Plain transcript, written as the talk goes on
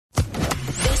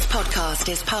podcast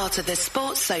is part of the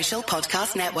Sports Social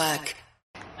Podcast Network.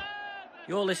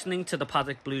 You're listening to the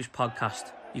Paddock Blues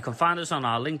podcast. You can find us on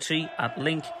our Linktree at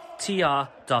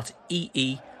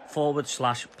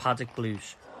linktr.ee/Paddock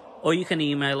Blues. Or you can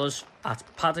email us at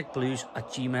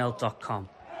paddockblues@gmail.com.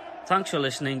 Thanks for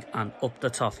listening and up the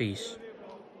toffees.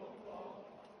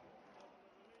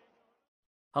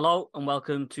 Hello and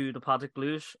welcome to the Paddock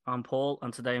Blues. I'm Paul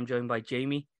and today I'm joined by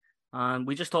Jamie. And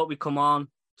we just thought we'd come on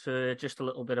to just a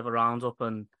little bit of a roundup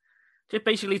and just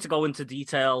basically to go into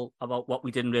detail about what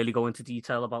we didn't really go into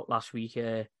detail about last week.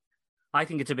 I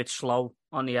think it's a bit slow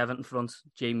on the Everton front.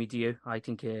 Jamie, do you? I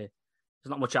think there's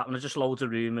not much happening. There's just loads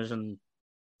of rumours and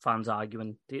fans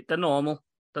arguing. They're normal.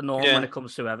 They're normal when it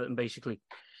comes to Everton, basically.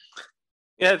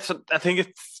 Yeah, I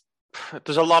think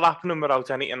there's a lot happening without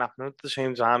anything happening at the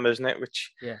same time, isn't it?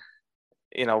 Which,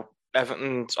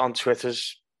 Everton on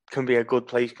Twitter's can be a good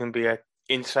place, can be an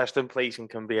interesting place, and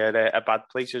can be a bad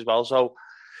place as well. So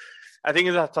I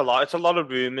think that's a lot. It's a lot of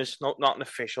rumours, not an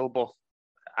official, but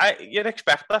you'd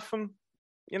expect that from,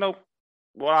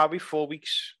 what are we, 4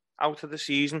 weeks out of the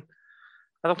season?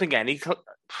 I don't think any club,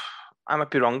 I might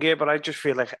be wrong here, but I just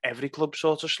feel like every club's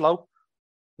sort of slow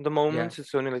at the moment. Yeah.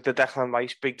 It's only like the Declan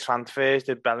Rice big transfers,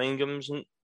 the Bellinghams and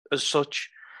as such.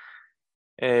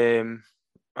 It's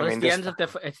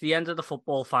the end of the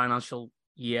football financial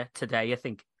year today, I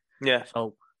think. Yeah.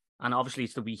 So, and obviously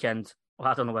it's the weekend. Well,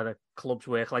 I don't know whether clubs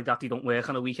work like that. They don't work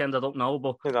on a weekend. I don't know,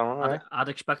 but I'd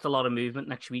expect a lot of movement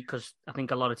next week because I think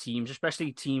a lot of teams,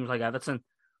 especially teams like Everton,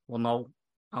 will know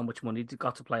how much money they've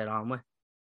got to play around with.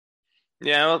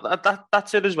 Yeah, well,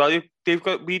 that's it as well.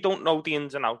 We don't know the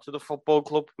ins and outs of the football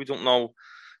club. We don't know.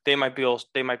 They might be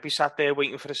sat there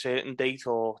waiting for a certain date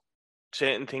or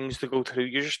certain things to go through.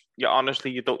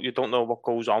 Honestly, you don't know what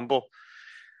goes on. But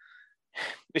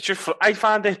it's just, I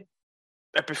find it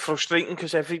a bit frustrating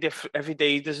because every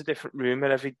day there's a different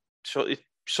rumour. So it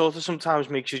sort of sometimes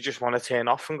makes you just want to turn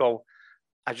off and go,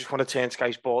 I just want to turn Sky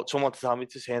Sports. Someone to tell me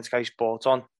to turn Sky Sports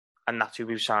on, and that's who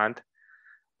we've signed.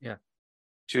 Yeah.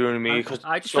 Do you know what I mean?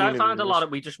 I find a lot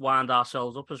of we just wind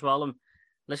ourselves up as well. And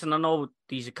listen, I know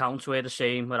these accounts were the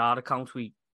same. With our accounts,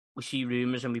 we see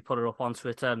rumours and we put it up on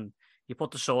Twitter and you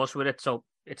put the source with it. So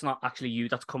it's not actually you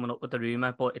that's coming up with the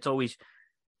rumour, but it's always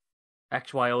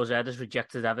X, Y, or Z has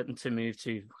rejected Everton to move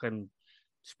to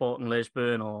Sporting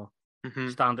Lisbon or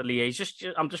Standard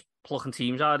Liège. I'm just plucking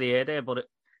teams out of the air there, but it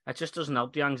just doesn't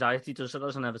help the anxiety, does it,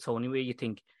 as an Evertonian, where you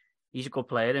think he's a good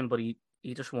player, but he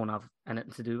just won't have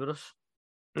anything to do with us.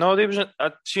 No, there was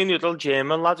I'd seen a little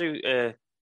German lad who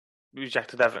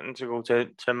rejected Everton to go to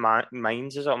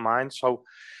Mainz, is it Mainz? So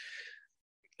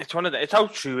it's it's how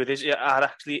true it is.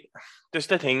 This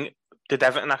the thing. Did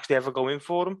Everton actually ever go in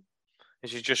for him?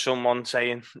 Is it just someone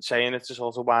saying it to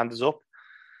sort of wind us up?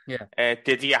 Yeah.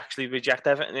 Did he actually reject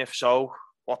Everton? If so,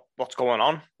 what's going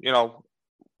on?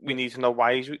 We need to know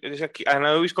why. And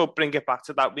I always bring it back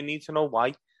to that. We need to know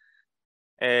why.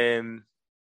 I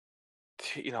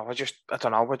don't know.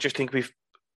 I just think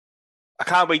I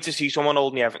can't wait to see someone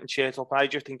holding the Everton shirt up. I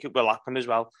just think it will happen as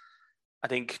well. I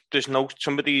think there's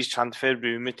some of these transfer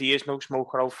rumours. There is no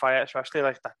smoke without fire, especially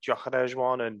like that Gyökeres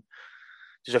one. And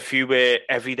there's a few where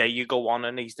every day you go on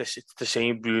and it's the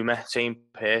same rumour, same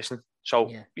person.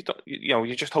 So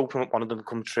you're just hoping one of them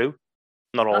come true.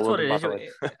 Not all of them, by the way.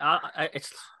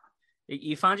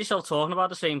 You find yourself talking about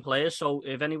the same players. So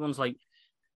if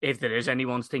there is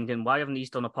anyone's thinking, why haven't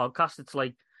these done a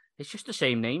podcast? It's just the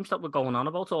same names that we're going on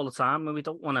about all the time, and we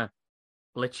don't want to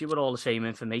blitz you with all the same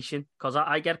information because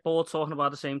I get bored talking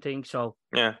about the same thing. So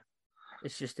yeah,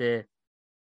 it's just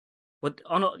But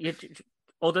on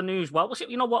other news, well,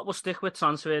 we'll stick with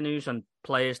transfer news and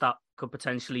players that could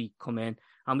potentially come in.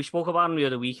 And we spoke about them the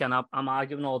other week, and I'm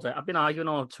arguing all day. I've been arguing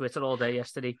on Twitter all day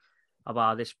yesterday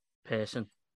about this person.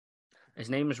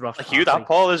 His name is Ross. Like you, that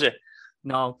Paul, is it?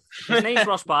 No, his name's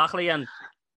Ross Barkley, and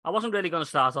I wasn't really going to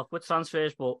start off with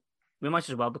transfers, but we might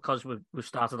as well because we've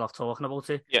started off talking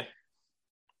about it. Yeah.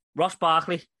 Ross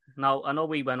Barkley. Now, I know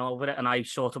we went over it, and I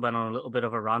sort of went on a little bit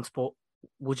of a rant, but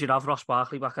would you have Ross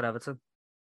Barkley back at Everton?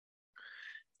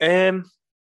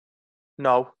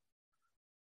 No.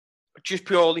 Just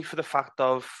purely for the fact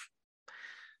of,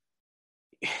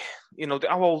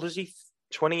 how old is he?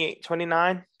 28,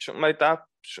 29? Something like that,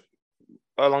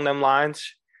 along them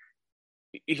lines.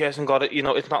 He hasn't got it,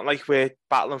 it's not like we're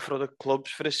battling for other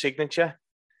clubs for the signature.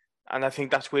 And I think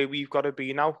that's where we've got to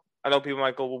be now. I know people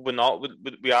might go, well, we're not.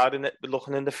 We are in it. We're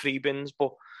looking in the free bins,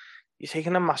 but you're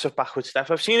taking a massive backward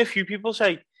step. I've seen a few people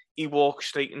say he walks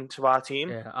straight into our team.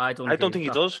 Yeah, I don't think he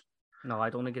does. No, I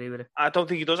don't agree with it. I don't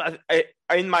think he does.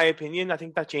 In my opinion, I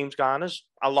think that James Garner's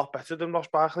a lot better than Ross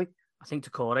Barkley. I think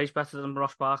Decore's better than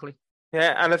Ross Barkley.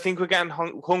 Yeah, and I think we're getting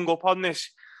hung up on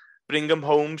this. Bring him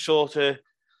home, sort of.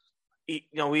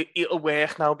 He'll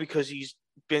work now because he's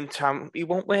been he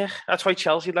won't work. That's why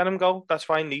Chelsea let him go. That's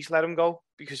why Nice let him go,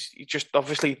 because he just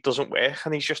obviously doesn't work,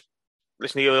 and he's just,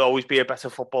 listen, he'll always be a better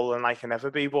footballer than I can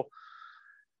ever be, but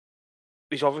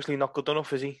he's obviously not good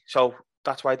enough, is he? So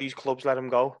that's why these clubs let him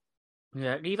go.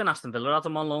 Yeah, even Aston Villa had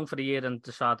him on loan for a year and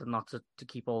decided not to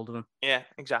keep hold of him. Yeah,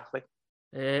 exactly.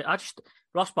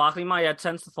 Ross Barkley, my head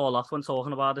tends to fall off when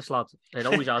talking about this lad. It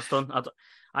always has done.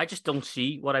 I just don't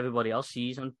see what everybody else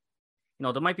sees, and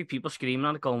there might be people screaming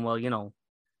at it, going, "Well, you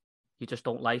just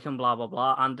don't like him, blah blah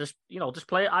blah." And this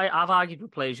play, I've argued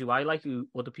with players who I like, who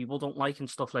other people don't like, and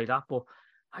stuff like that. But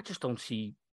I just don't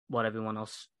see what everyone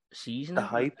else sees in the him.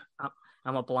 hype.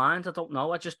 Am I blind? I don't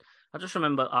know. I just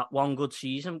remember one good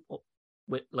season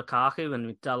with Lukaku and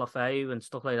with Delafeu and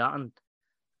stuff like that.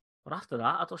 But after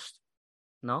that,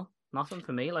 no, nothing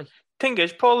for me. Like, thing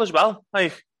is, Paul, as well.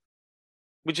 Like,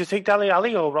 would you take Dele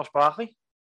Alli or Ross Barkley?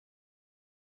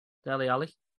 Dele Alli.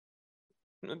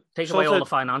 Take away all the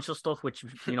financial stuff, which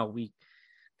we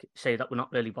say that we're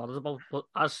not really bothered about. But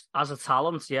as a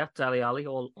talent, yeah, Dele Alli.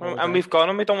 And we've got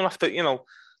him. We don't have to.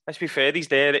 Let's be fair. He's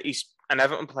there. He's an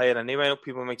Everton player anyway.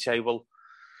 People might say, well,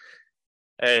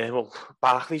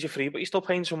 Barkley's a free, but you're still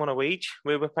paying someone a wage.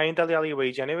 We're paying Dele Alli a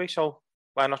wage anyway, so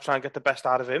why not try and get the best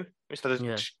out of him instead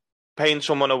of paying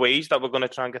someone a wage that we're going to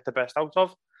try and get the best out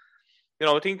of?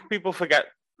 I think people forget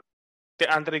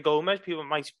that Andre Gomez. People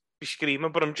might be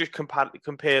screaming, but I'm just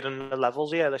comparing the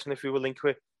levels here. Listen, if we were linked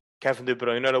with Kevin De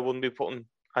Bruyne, I wouldn't be putting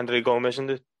Andre Gomez in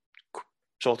the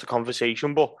sort of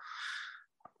conversation. But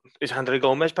is Andre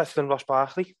Gomez better than Ross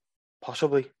Barkley?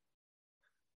 Possibly.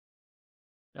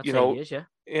 That's he is, yeah.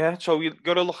 Yeah, so you've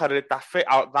got to look at it that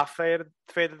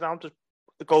further down. Does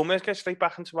Gomez get straight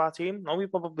back into our team? No, he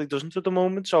probably doesn't at the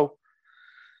moment. So,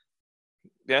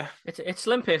 yeah, it's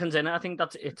slim pickings, isn't it? I think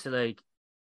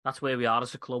that's where we are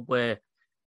as a club, where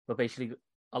we're basically,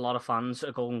 a lot of fans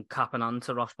are going capping on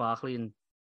to Ross Barkley and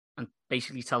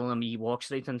basically telling him he walks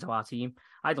straight into our team.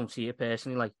 I don't see it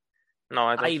personally. Like, no,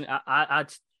 I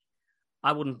don't.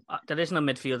 I wouldn't. There isn't a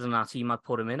midfielder in our team I'd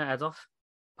put him in ahead of,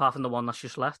 apart from the one that's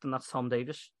just left, and that's Tom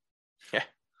Davies.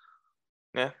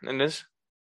 Yeah, it is.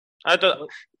 I don't.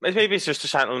 Maybe it's just a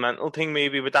sentimental thing.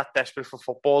 Maybe we're that desperate for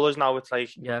footballers now. It's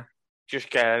like, just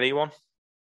get anyone.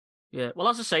 Yeah. Well,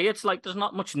 as I say, it's like there's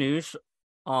not much news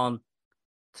on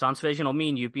transfers. Me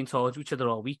and you've been talking to each other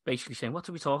all week, basically saying, "What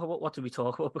do we talk about? What do we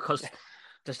talk about?" Because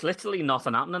there's literally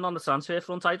nothing happening on the transfer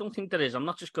front. I don't think there is. I'm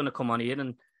not just going to come on here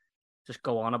and just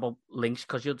go on about links,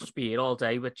 because you'll just be here all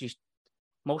day with just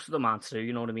most of them aren't true.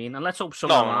 You know what I mean? And let's hope some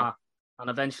of them are. And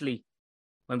eventually,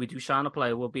 when we do sign a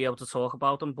player, we'll be able to talk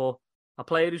about them. But a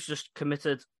player who's just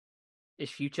committed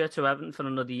his future to Everton for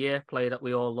another year, player that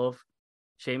we all love,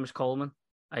 Seamus Coleman.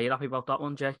 Are you happy about that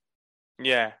one, Jay?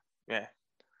 Yeah.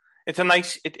 It's a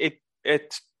nice.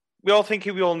 We all think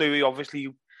we all knew. He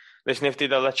obviously, listen, if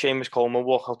they'd let Seamus Coleman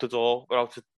walk out the door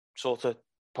without a sort of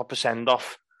proper send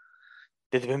off,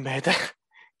 they'd have been better.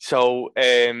 So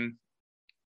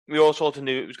we all sort of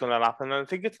knew it was going to happen, and I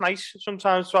think it's nice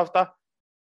sometimes to have that.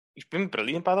 He's been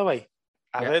brilliant, by the way.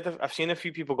 I've seen a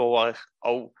few people go like,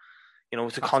 "Oh,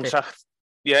 it's a contract."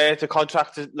 Yeah, it's a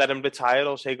contract to let him retire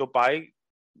or say goodbye.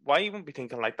 Why you wouldn't be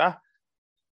thinking like that?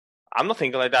 I'm not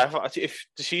thinking like that. If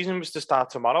the season was to start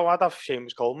tomorrow, I'd have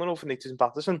Seamus Coleman over Nathan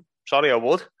Patterson. Sorry, I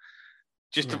would.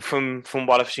 Just from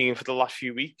what I've seen for the last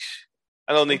few weeks.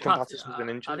 I know Nathan Patterson's been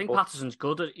injured. I think Patterson's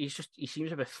good. He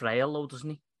seems a bit frail, though, doesn't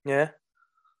he? Yeah.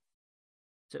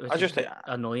 I just think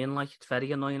annoying. Like, it's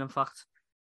very annoying, in fact.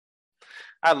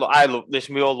 I love this.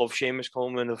 We all love Seamus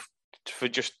Coleman for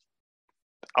just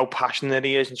how passionate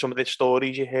he is, and some of the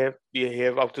stories you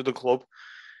hear out of the club.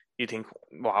 You think,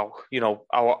 wow,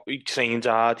 how he trains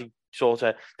hard. He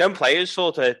them players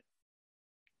towards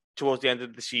the end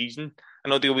of the season. I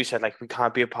know they always said, like, we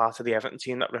can't be a part of the Everton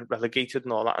team that relegated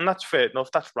and all that, and that's fair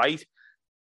enough. That's right.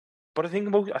 But I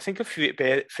think a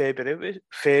fair bit of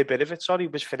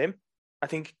it, was for him. I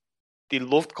think they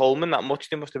loved Coleman that much.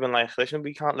 They must have been like, listen,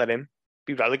 we can't let him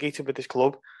be relegated with this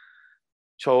club.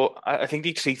 So I think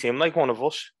they treat him like one of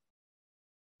us.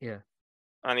 Yeah.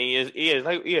 And he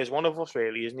is one of us,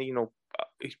 really, isn't he?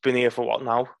 He's been here for what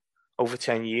now? Over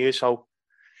 10 years. So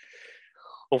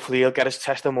hopefully he'll get his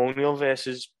testimonial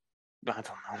versus, I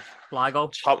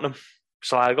don't know,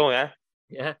 Sligo, yeah.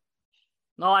 Yeah.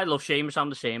 No, I love Seamus. I'm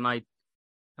the same. I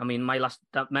mean,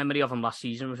 that memory of him last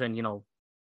season was when,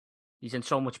 he's in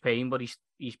so much pain, but he's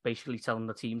basically telling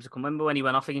the team to come. Remember when he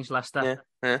went off against Leicester?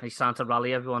 Yeah. He's starting to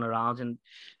rally everyone around. And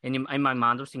in my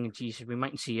mind, I was thinking, Jesus, we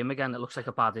mightn't see him again. It looks like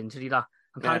a bad injury, that.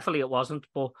 And thankfully it wasn't.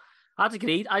 But I'd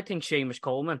agree. I think Seamus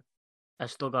Coleman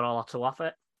has still got a lot to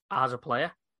offer as a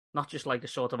player, not just like a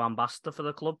sort of ambassador for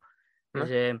the club.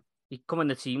 He come in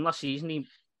the team last season. He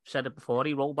said it before.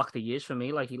 He rolled back the years for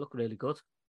me. Like, he looked really good.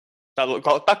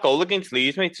 That goal against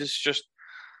Leeds, mate, is just...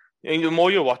 the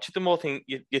more you watch it, the more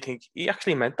you think he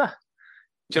actually meant that.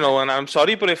 You know, and I'm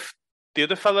sorry, but if the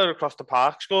other fella across the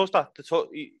park scores that,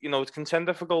 it's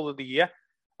contender for goal of the year.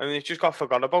 I mean, it just got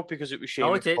forgot about because it was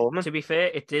Seamus Coleman. To be fair,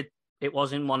 it did. It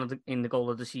was in the goal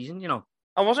of the season, you know.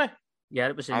 Oh, was it? Yeah,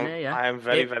 it was in there, yeah. I am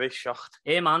very, very shocked.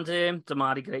 Him and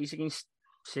Damari Grace against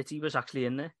City was actually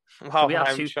in there. Wow,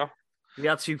 I'm shocked. We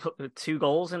had two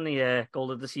goals in the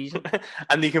goal of the season.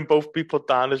 And they can both be put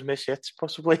down as miss hits,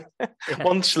 possibly. Yeah.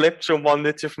 One slips and one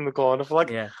hits it from the corner flag.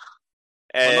 Yeah.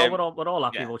 We're all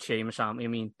happy about Seamus, aren't we? I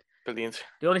mean, brilliant.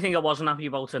 The only thing I wasn't happy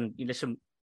about, and you listen,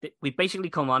 we basically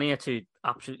come on here to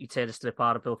absolutely tear the strip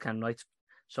out of Bill Kenwright.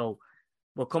 So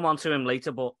we'll come on to him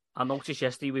later, but I noticed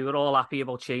yesterday we were all happy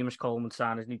about Seamus Coleman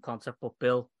signing his new contract, but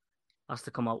Bill has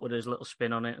to come out with his little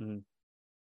spin on it and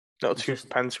little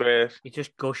 £2 worth. He's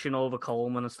just gushing over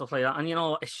Coleman and stuff like that. And, you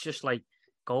know, it's just like,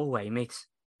 go away, mate.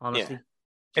 Honestly.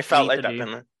 Yeah. It felt like that,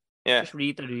 didn't it? Yeah. Just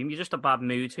read the room. You're just a bad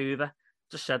mood, Hoover.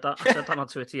 Just said that. I said that on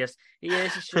Twitter yesterday.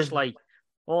 It's just like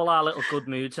all our little good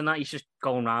moods and that. He's just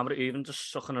going round with it, even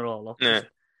just sucking it all up. Yeah.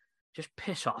 Just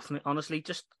piss off, mate. Honestly,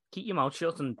 just keep your mouth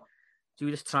shut and do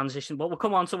this transition. But we'll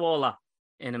come on to all that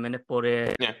in a minute. But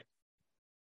is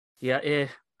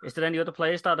there any other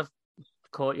players that have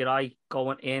caught your eye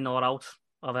going in or out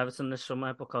of Everton this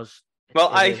summer? Because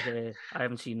I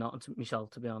haven't seen nothing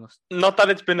myself, to be honest. Not that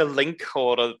it's been a link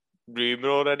or a rumour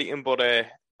or anything, but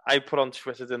I put on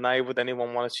Twitter tonight, would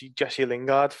anyone want to see Jesse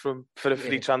Lingard for a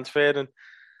free transfer? And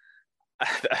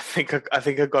I think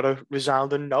I got a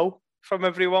resounding no from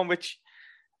everyone, which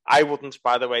I wouldn't,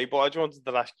 by the way. But I just wanted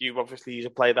to ask you. Obviously, he's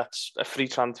a player that's a free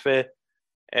transfer.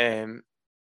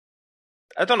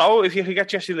 I don't know if you could get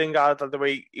Jesse Lingard the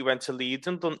way he went to Leeds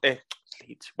and done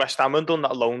West Ham and done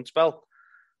that loan spell.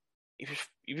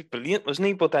 He was brilliant, wasn't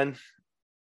he? But then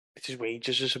it's his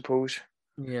wages, I suppose.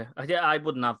 Yeah, I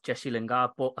wouldn't have Jesse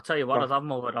Lingard, but I tell you what, I'd have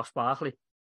him over Ross Barkley.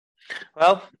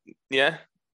 Well, yeah,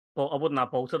 but I wouldn't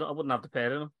have both of them. I wouldn't have the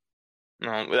pair of them.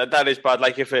 No, that is bad.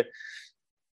 Like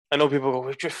I know people go,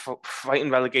 we're just fighting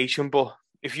relegation, but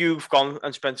if you've gone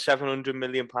and spent £700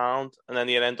 million and then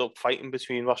you end up fighting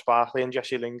between Ross Barkley and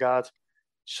Jesse Lingard,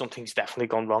 something's definitely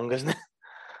gone wrong, isn't it?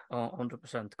 Oh,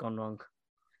 100% gone wrong.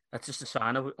 That's just a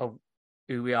sign of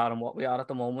who we are and what we are at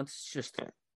the moment. It's just,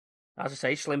 as I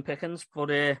say, slim pickings.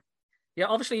 But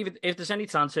obviously, if there's any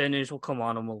transfer news, we'll come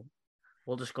on and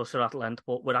we'll discuss it at length.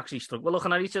 But we're actually stuck. We're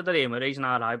looking at each other here, we're raising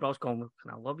our eyebrows, going,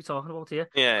 what are we talking about here?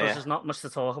 Because there's not much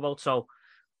to talk about. So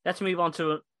let's move on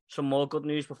to some more good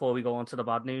news before we go on to the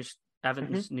bad news.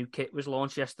 Everton's new kit was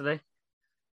launched yesterday.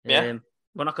 We're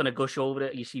not going to gush over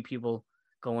it. You see people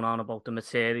going on about the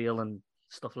material and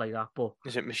stuff like that. But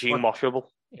is it machine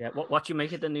washable? Yeah. What do you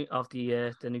make of the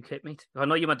new kit, mate? I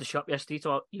know you went to shop yesterday,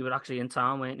 so you were actually in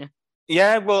town, weren't you?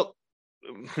 Yeah. Well,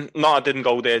 no, I didn't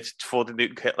go there for the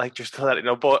new kit, like just to let it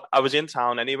know. But I was in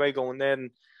town anyway, going there,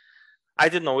 and I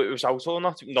didn't know it was out or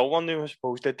not. No one knew, I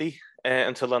suppose, did they?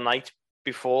 Until the night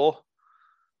before.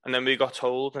 And then we got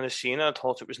told and I seen it. I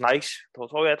thought it was nice. I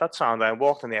thought, oh yeah, that sounded. I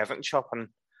walked in the Everton shop and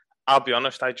I'll be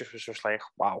honest, I just was just like,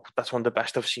 wow, that's one of the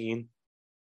best I've seen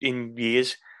in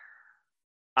years.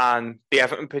 And the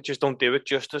Everton pictures don't do it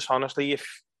justice, honestly.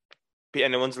 If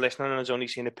anyone's listening and has only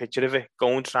seen a picture of it, go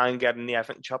and try and get in the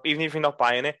Everton shop, even if you're not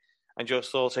buying it, and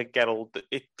just also get hold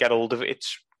of it.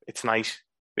 It's nice,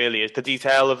 really is. The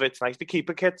detail of it's nice. The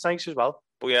keeper kit's nice as well.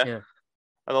 But yeah.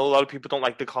 I know a lot of people don't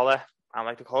like the collar. I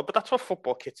like the colour, but that's what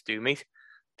football kits do, mate.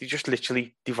 They just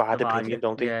literally divide opinion,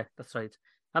 don't they? Yeah, that's right.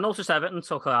 I noticed Everton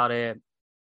took our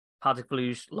Paddock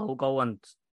Blues logo and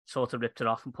sort of ripped it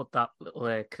off and put that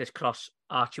little crisscross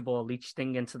Archibald Leach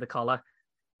thing into the collar.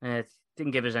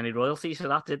 Didn't give us any royalties for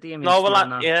that, did they? I mean, no, well,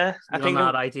 I think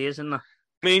our ideas, isn't it?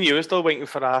 Me and you are still waiting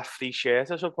for our free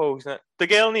shirt, I suppose. The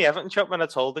girl in the Everton shop, when I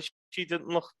told her, she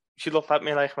looked at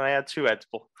me like when I had two heads,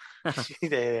 but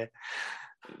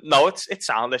no, it's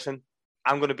sound. Listen,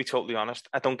 I'm going to be totally honest.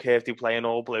 I don't care if they play in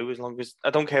all blue, as long as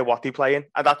I don't care what they play in.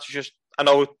 And that's just, I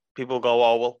know people go,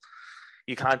 oh, well,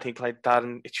 you can't think like that.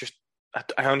 And it's just,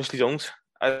 I honestly don't.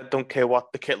 I don't care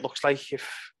what the kit looks like if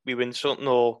we win something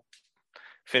or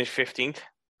finish 15th.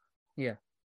 Yeah.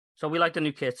 So we like the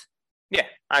new kit. Yeah,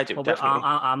 I do, definitely.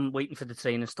 I'm waiting for the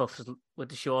training stuff with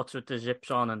the shorts, with the zips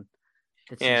on and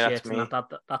the t-shirts. Yeah,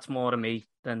 that's more of me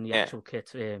than the actual kit.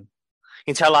 You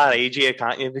can tell our age here,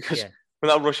 can't you? Because we're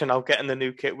not rushing out getting the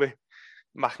new kit with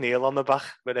McNeil on the back,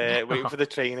 but waiting for the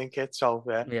training kit. So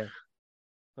yeah.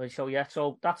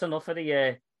 So that's enough of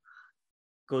the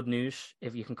good news,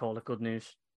 if you can call it good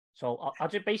news. So I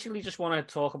just basically just want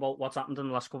to talk about what's happened in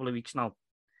the last couple of weeks now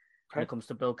when it comes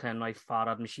to Bill Kenwright,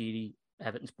 Farhad Moshiri,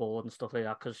 Everton's board and stuff like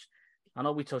that. Because I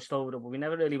know we touched over it, but we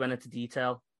never really went into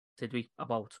detail, did we,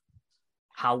 about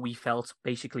how we felt,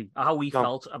 basically, how we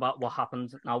felt about what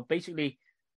happened. Now, basically,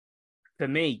 for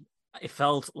me, it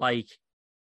felt like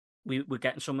we were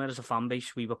getting somewhere as a fan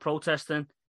base. We were protesting.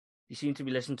 They seemed to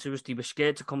be listening to us. They were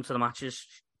scared to come to the matches,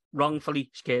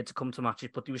 wrongfully scared to come to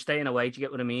matches, but they were staying away. Do you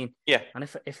get what I mean? Yeah. And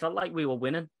it felt like we were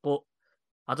winning. But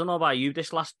I don't know about you,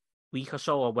 this last week or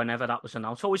so, or whenever that was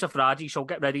announced. It's always a Friday, so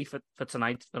get ready for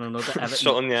tonight for another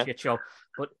Everton shit show.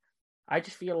 But I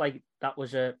just feel like that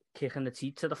was a kick in the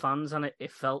teeth to the fans, and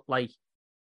it felt like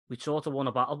we sort of won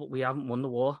a battle, but we haven't won the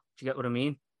war. Do you get what I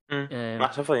mean?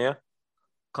 Massively, yeah.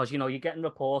 Because, you're getting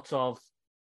reports of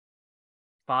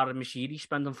Farhad Moshiri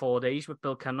spending 4 days with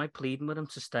Bill Kenwright, pleading with him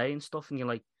to stay and stuff, and you're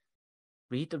like,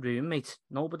 read the room, mate.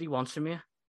 Nobody wants him here.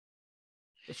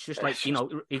 It's just like, he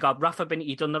got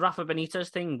he done the Rafa Benitez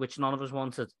thing, which none of us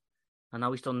wanted, and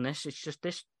now he's done this. It's just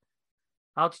this.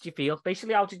 How did you feel?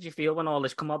 Basically, how did you feel when all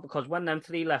this come up? Because when them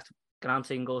three left, Grant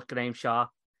Ingles, Graham Shaw,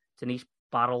 Denise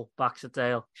Barrell,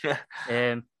 Baxendale,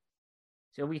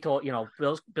 so we thought,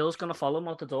 Bill's going to follow him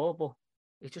out the door, but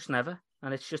he just never.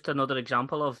 And it's just another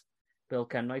example of Bill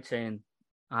Kenwright saying,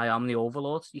 I am the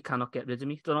overlord. You cannot get rid of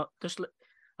me. Just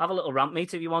have a little rant,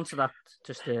 mate, if you want to that.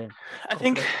 I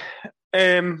think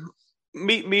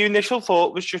my initial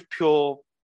thought was just pure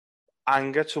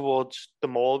anger towards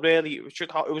them all, really.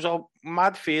 It was a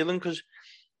mad feeling, because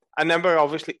I remember,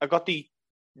 obviously, I got the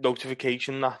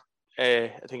notification that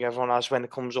I think everyone has when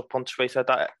it comes up on Twitter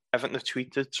that Everton have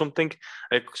tweeted something.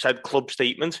 It said club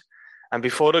statement. And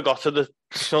before I got to the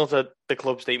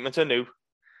club statement, I knew,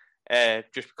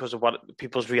 just because of what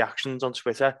people's reactions on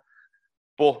Twitter.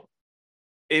 But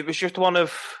it was just one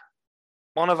of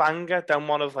anger, then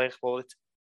one of like, well, it's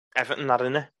Everton not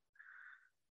in it.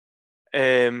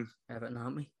 Everton,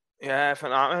 aren't we? Yeah,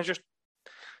 Everton aren't we? Just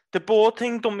the board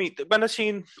thing done me. When I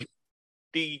seen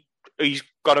he's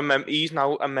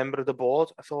now a member of the board,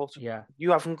 I thought, yeah,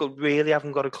 you haven't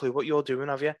got a clue what you're doing,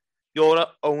 have you? You're an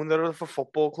owner of a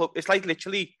football club. It's like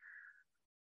literally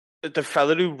the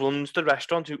fella who runs the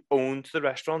restaurant, who owns the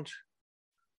restaurant,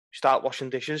 start washing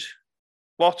dishes.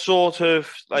 What sort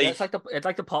of like? Yeah, it's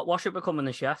like the pot washer becoming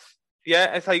the chef.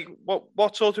 Yeah, it's like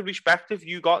what sort of respect have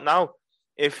you got now?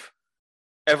 If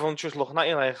everyone's just looking at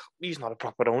you like, he's not a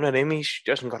proper owner, he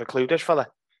hasn't got a clue, this fella.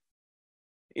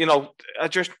 I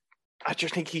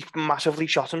just think he's massively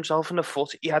shot himself in the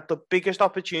foot. He had the biggest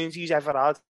opportunity he's ever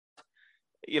had.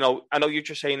 I know you're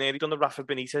just saying there, he done the Rafa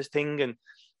Benitez thing, and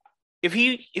if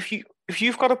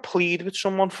you've got to plead with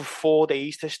someone for 4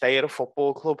 days to stay at a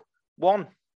football club, one,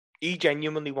 he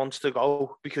genuinely wants to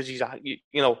go because he's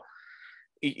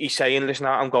saying, listen,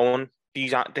 I'm going,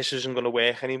 this isn't going to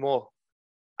work anymore.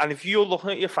 And if you're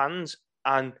looking at your fans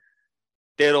and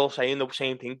they're all saying the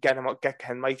same thing, get him out, get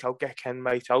Kenwright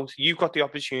out, you've got the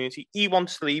opportunity. He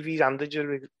wants to leave, he's handed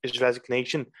you his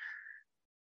resignation.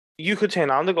 You could turn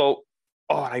around and go,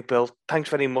 all right, Bill, thanks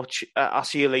very much, I'll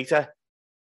see you later.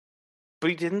 But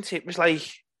he didn't. It was like,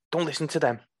 don't listen to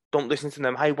them.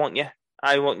 I want you.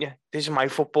 This is my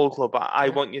football club. I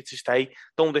want you to stay.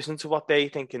 Don't listen to what they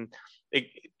think and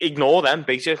ignore them,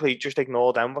 basically. Just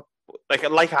ignore them.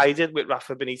 Like I did with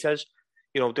Rafa Benitez.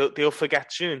 They'll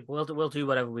forget soon. We'll do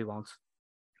whatever we want.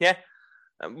 Yeah.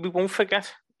 We won't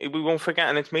forget.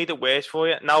 And it's made it worse for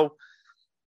you. Now,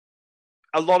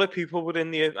 a lot of people were in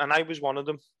the, and I was one of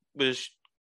them, was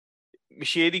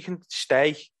Moshiri can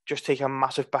stay, just take a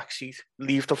massive backseat,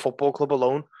 leave the football club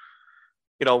alone.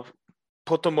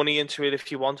 Put the money into it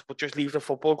if you want, but just leave the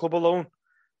football club alone.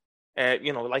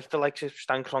 Like the likes of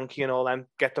Stan Kroenke and all them,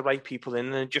 get the right people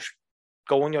in and just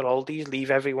go on your oldies,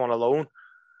 leave everyone alone.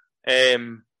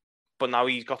 But now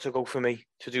he's got to go for me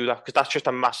to do that, because that's just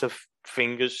a massive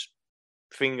finger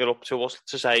up to us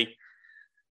to say,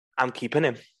 I'm keeping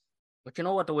him. But you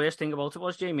know what the worst thing about it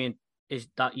was, Jamie, is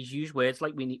that he's used words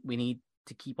like we need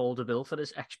to keep hold of Bill for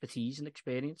his expertise and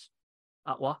experience.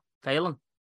 At what? Failing.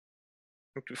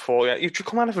 Before, you've just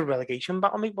come out of a relegation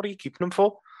battle, mate. What are you keeping him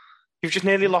for? You've just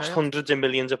nearly lost hundreds of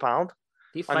millions of pounds.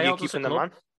 And you're keeping the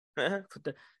man.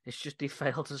 It's just they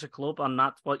failed as a club, and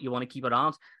that's what you want to keep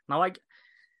around. Now, I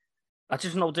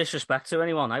just no disrespect to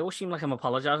anyone. I always seem like I'm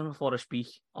apologising before I speak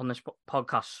on this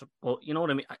podcast, but you know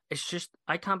what I mean? It's just,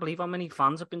 I can't believe how many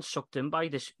fans have been sucked in by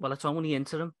this. Well, it's only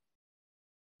interim.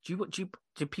 Do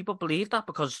people believe that?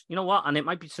 Because you know what? And it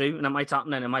might be true, and it might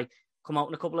happen, and come out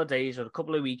in a couple of days or a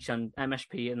couple of weeks, and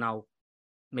MSP are now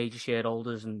major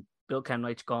shareholders, and Bill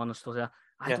Kenwright's gone and stuff like that.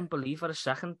 I don't believe for a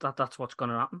second that that's what's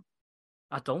going to happen.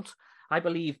 I don't. I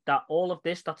believe that all of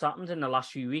this that's happened in the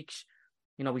last few weeks,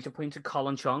 we've appointed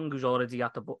Colin Chong, who's already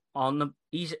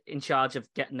he's in charge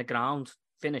of getting the ground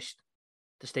finished,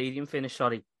 the stadium finished,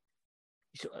 sorry.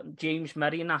 James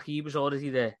Merrinak, he was already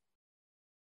there.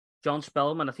 John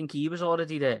Spellman, I think he was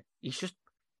already there. He's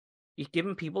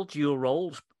giving people dual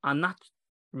roles, and that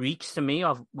reeks to me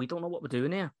of, we don't know what we're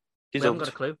doing here. We haven't got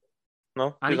a clue.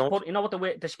 No, and he's put,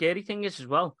 what the scary thing is as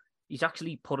well? He's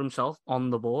actually put himself on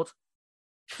the board.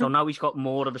 So now he's got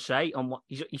more of a say on what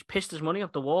he's pissed his money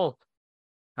off the wall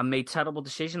and made terrible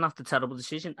decision after terrible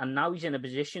decision, and now he's in a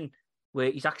position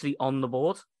where he's actually on the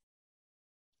board.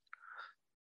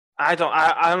 I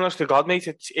honestly, God, mate,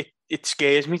 it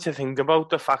scares me to think about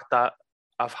the fact that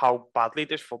of how badly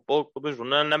this football club is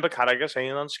running. I remember Carragher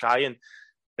saying on Sky, and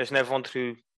there's everyone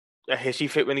through a hissy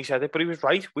fit when he said it, but he was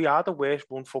right. We are the worst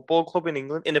run football club in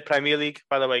England, in the Premier League,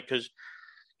 by the way, because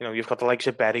you've got the likes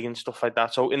of Bury and stuff like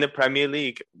that. So in the Premier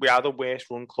League, we are the worst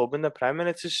run club in the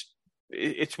Premier.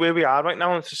 It's where we are right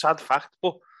now, and it's a sad fact.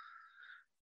 But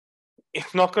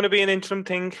it's not going to be an interim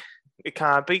thing. It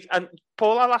can't be. And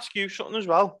Paul, I'll ask you something as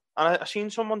well. And I seen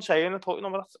someone saying, I thought,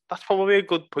 that's probably a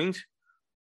good point.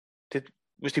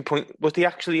 Was there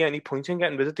actually any point in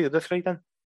getting rid of the other three then?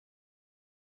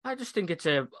 I just think it's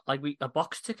a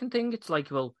box ticking thing. It's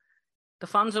like, well, the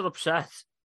fans are upset.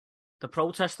 They're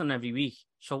protesting every week.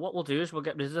 So what we'll do is we'll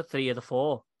get rid of the 3 of the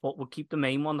 4, but we'll keep the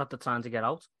main one that they're trying to get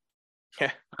out.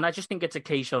 Yeah. And I just think it's a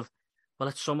case of, well,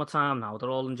 it's summertime now. They're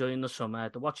all enjoying the summer.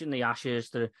 They're watching the Ashes.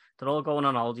 They're all going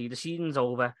on holiday. The season's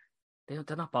over. They're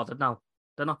not bothered now.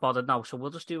 So we'll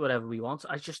just do whatever we want.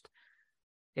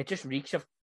 It just reeks of.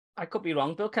 I could be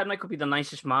wrong. Bill Kenwright could be the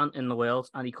nicest man in the world,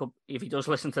 and he could, if he does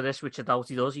listen to this, which I doubt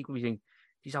he does, he could be thinking,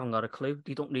 he's haven't got a clue.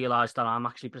 They don't realise that I'm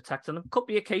actually protecting them. Could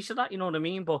be a case of that, you know what I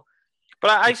mean? But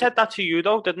I said that to you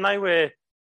though, didn't I? Where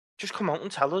just come out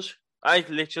and tell us. I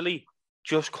literally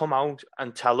just come out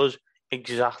and tell us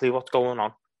exactly what's going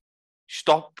on.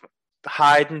 Stop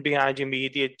hiding behind your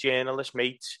media journalist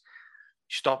mates.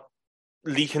 Stop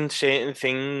leaking certain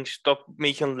things. Stop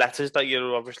making letters that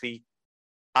you're obviously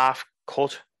half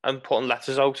cut and putting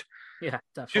letters out. Yeah,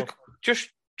 definitely.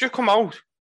 Just come out.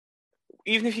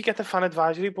 Even if you get the fan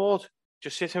advisory board,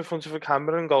 just sit in front of a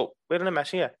camera and go, we're in a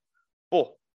mess here.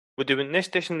 But we're doing this,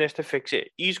 this, and this to fix it.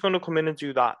 He's going to come in and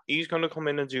do that. He's going to come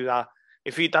in and do that.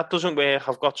 If that doesn't work,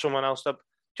 I've got someone else to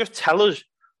just tell us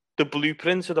the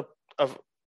blueprint of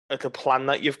the plan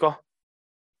that you've got.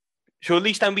 So at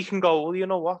least then we can go, well, you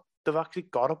know what? They've actually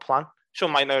got a plan.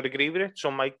 Some might not agree with it.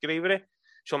 Some might agree with it.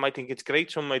 Some might think it's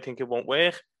great. Some might think it won't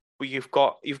work. But you've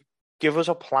give us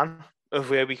a plan of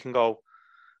where we can go.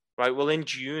 Right. Well, in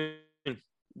June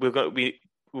we're going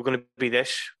to be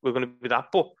this. We're going to be that.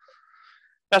 But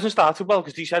it hasn't started well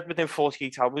because he said within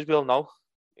 48 hours we'll know.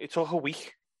 It took a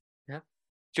week. Yeah.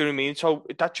 Do you know what I mean? So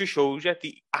that just shows you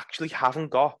they actually haven't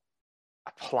got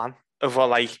a plan of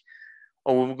like,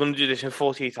 oh, we're going to do this in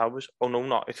 48 hours. Oh, no,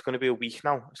 not. It's going to be a week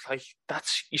now. It's like,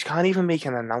 you can't even make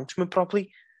an announcement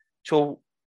properly. So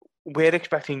we're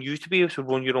expecting you to be able to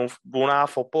run our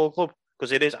football club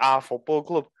because it is our football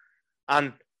club.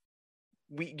 And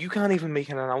you can't even make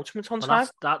an announcement on time.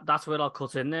 That's where I'll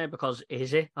cut in there because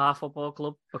is it our football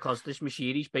club? Because this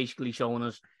Mashiri's basically showing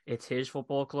us it's his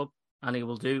football club and he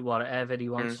will do whatever he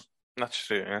wants. That's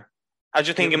true, yeah. I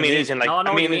just think, it's in like... No, I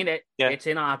know what you mean. It's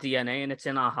in our DNA and it's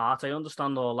in our heart. I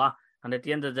understand all that. And at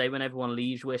the end of the day, when everyone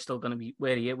leaves, we're still going to be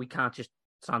where here. We can't just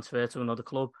transfer to another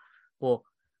club. But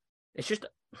it's just...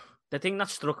 The thing that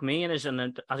struck me and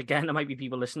again, there might be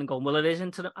people listening going, well, it is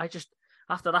interim.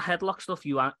 After that headlock stuff,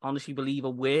 you honestly believe a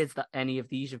word that any of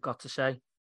these have got to say?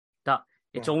 That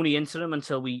it's only interim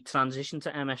until we transition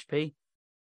to MSP.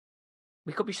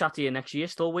 We could be sat here next year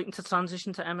still waiting to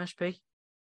transition to MSP.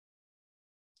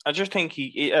 I think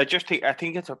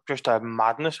it's just a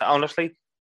madness, honestly.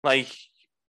 Like,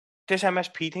 this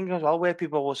MSP thing as well, where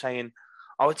people were saying,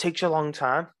 oh, it takes a long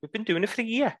time. We've been doing it for a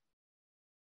year.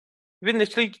 We've been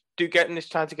literally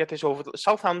trying to get this over to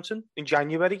Southampton in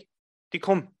January. They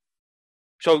come.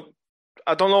 So,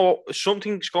 I don't know,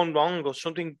 something's gone wrong or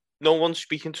something, no one's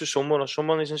speaking to someone or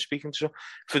someone isn't speaking to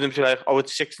for them to be like, oh,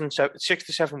 it's 6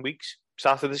 to 7 weeks,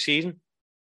 start of the season.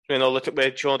 So, look at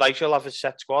where Sean Dyche will have a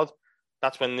set squad.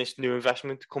 That's when this new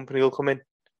investment company will come in.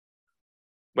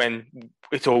 When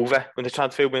it's over, when the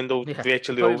transfer window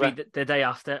virtually over. The day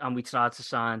after, and we tried to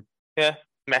sign. Yeah,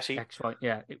 Messi.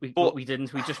 But we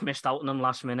didn't. We just missed out on them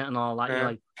last minute and all that. Yeah. You're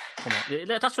like, come on.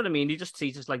 That's what I mean. He just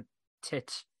treats us like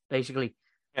tits, basically.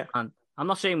 Yeah. And I'm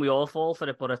not saying we all fall for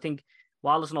it, but I think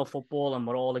while there's no football and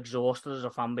we're all exhausted as a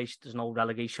fan base, there's no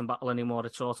relegation battle anymore.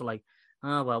 It's sort of like,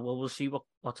 we'll see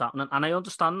what's happening. And I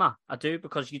understand that. I do,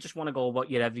 because you just want to go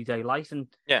about your everyday life and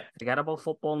forget about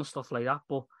football and stuff like that.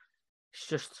 But it's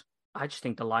just, I just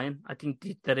think they're lying. I think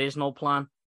there is no plan.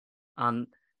 And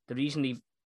the reason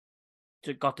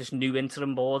they've got this new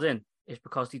interim board in is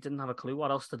because they didn't have a clue what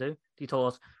else to do. They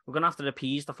thought, we're going to have to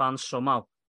appease the fans somehow,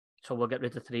 so we'll get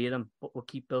rid of 3 of them, but we'll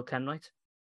keep Bill Kenwright,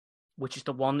 which is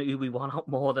the one who we want out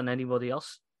more than anybody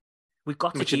else. We've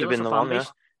got to heal as a fan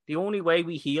base. The only way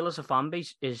we heal as a fan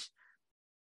base is,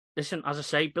 listen, as I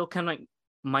say, Bill Kenwright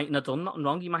mightn't have done nothing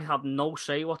wrong. He might have no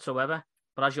say whatsoever.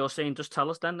 But as you're saying, just tell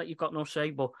us then that you've got no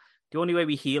say. But the only way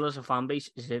we heal as a fan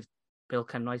base is if Bill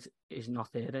Kenwright is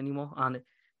not there anymore. And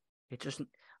it doesn't...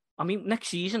 I mean, next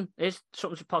season is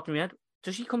something to pop in my head.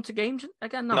 Does he come to games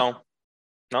again now?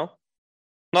 No.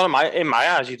 Not in my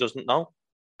eyes, he doesn't know.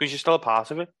 Because you're still a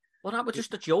part of it. Well, that was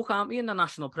just a joke, aren't we, in the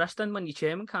national press then, when your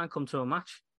chairman can't come to a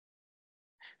match?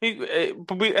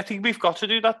 But I think we've got to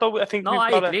do that, though. I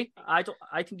agree. I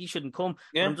think he shouldn't come.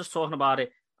 Yeah. I'm just talking about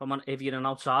it from if you're an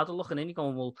outsider looking in, you're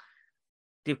going, well,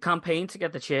 they've campaigned to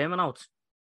get the chairman out,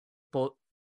 but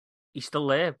he's still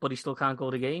there, but he still can't go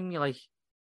to the game. You're like,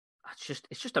 it's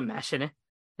just a mess, isn't it?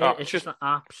 It's just an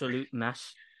absolute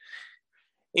mess.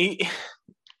 He's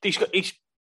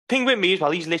thing with me as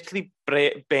well, he's literally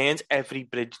burnt every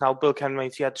bridge now, Bill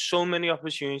Kenwright. He had so many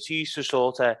opportunities to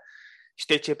sort of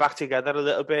stitch it back together a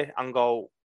little bit and go,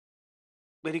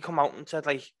 where he come out and said,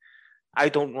 like, I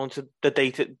don't run to the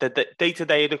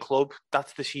day-to-day of the club.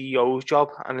 That's the CEO's job.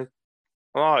 And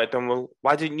all right, then, well,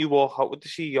 why didn't you walk out with the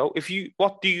CEO?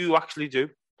 What do you actually do?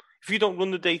 If you don't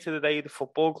run the day-to-day of the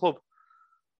football club,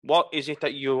 what is it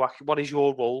that what is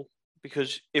your role?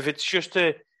 Because if it's just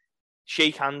to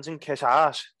shake hands and kiss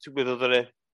ass with other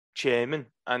chairmen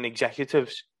and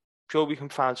executives, sure, we can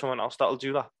find someone else that'll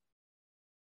do that.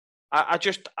 I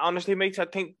just, honestly, mate, I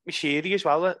think Mashiri as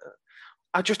well,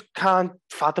 I just can't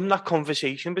fathom that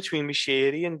conversation between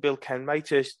Mashiri and Bill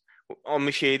Kenwright on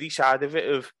Mashiri's side of it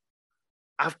of,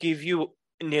 I've give you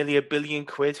nearly £1 billion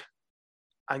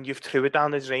and you've threw it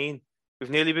down the drain. We've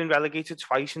nearly been relegated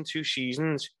twice in 2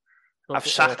 seasons. I've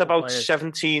sacked about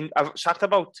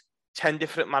 10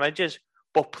 different managers,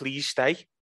 but please stay.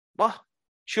 What?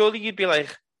 Surely you'd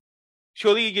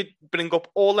bring up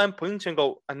all them points and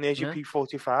go, and there's your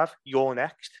P45, you're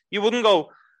next. You wouldn't go,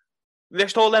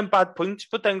 list all them bad points,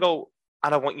 but then go,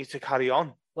 and I want you to carry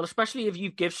on. Well, especially if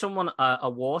you give someone a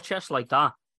war chest like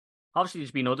that. Obviously,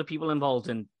 there's been other people involved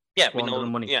in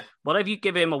squandering money. Yeah. But if you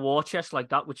give him a war chest like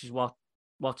that, which is what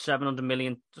 700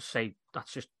 million, to say,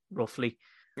 that's just roughly,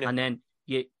 and then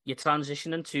you're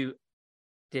transitioning to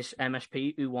this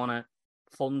MSP who want to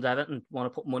fund Everton, want to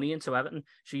put money into Everton.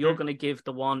 So you're going to give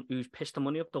the one who's pissed the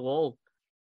money up the wall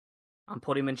and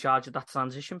put him in charge of that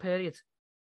transition period.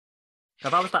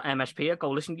 If I was that MSP, I'd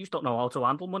go, listen, you don't know how to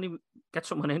handle money. Get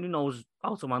someone in who knows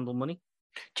how to handle money.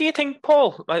 Do you think,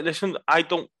 Paul, like, listen,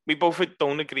 we both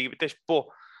don't agree with this, but,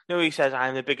 you know, he says,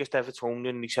 I'm the biggest Evertonian,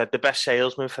 and he said the best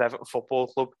salesman for Everton Football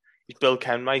Club is Bill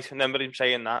Kenwright. I remember him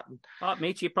saying that. Oh,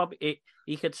 mate,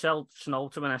 he could sell snow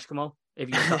to an Eskimo if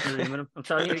you sat in the room with him. I'm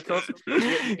telling you, he could.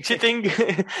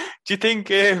 Do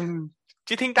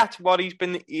you think that's what he's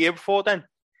been here for then?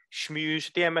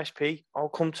 Schmooze the MSP. I'll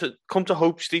come to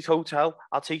Hope Street Hotel.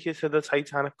 I'll take you to the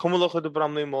Titanic. Come and look at the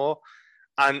Bramley Moor.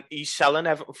 And he's selling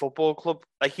Everton Football Club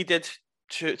like he did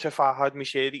to Farhad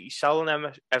Mashiri. He's selling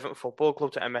Everton Football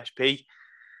Club to MSP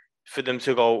for them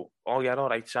to go, oh yeah, all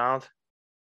right, sound.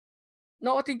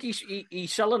 No, I think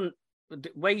he's selling. The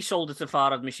way he sold it to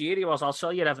Farhad Mashiri was, I'll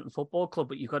sell you Everton Football Club,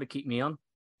 but you've got to keep me on.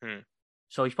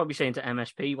 So he's probably saying to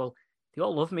MSP, well, they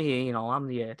all love me here, you know, I'm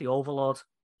the overlord.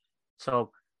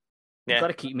 So you've got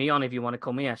to keep me on if you want to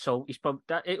come here. So he's probably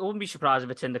it wouldn't be surprised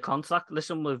if it's in the contract.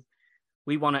 Listen,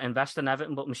 we want to invest in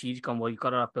Everton, but Mashiri's gone, well, you've got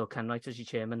to have Bill Kenwright as your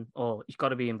chairman, or he's got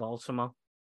to be involved somehow.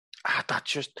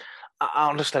 That's just,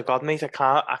 honestly, God, mate,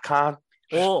 I can't.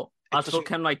 Or, as Bill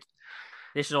Kenwright,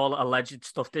 this is all alleged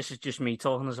stuff, this is just me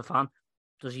talking as a fan.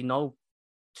 Does he know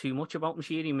too much about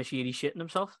Mashiri? Mashiri shitting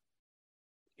himself?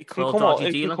 He can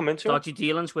come into dodgy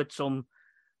dealings with some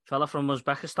fella from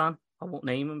Uzbekistan. I won't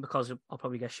name him because I'll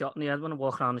probably get shot in the head when I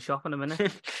walk around the shop in a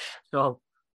minute. So,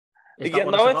 you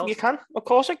can. Of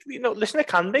course, listen, it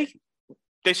can be.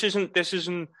 This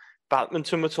isn't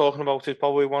badminton we're talking about. It's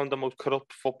probably one of the most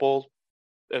corrupt football,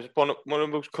 one of the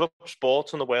most corrupt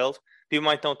sports in the world. People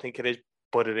might not think it is,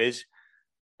 but it is.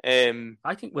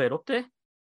 I think we're up there.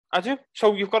 I do.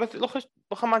 So you've got to look at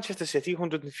Manchester City,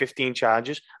 115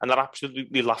 charges, and they're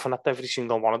absolutely laughing at every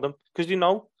single one of them because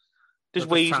There's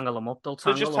They'll ways. tangle them up. They'll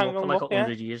They'll tangle just them up tangle for them like up,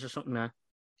 100 years or something. Yeah.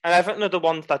 And Everton are the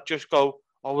ones that just go,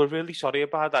 "Oh, we're really sorry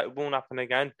about that. It won't happen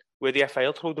again." Where the FA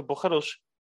will throw the book at us.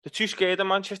 They're too scared of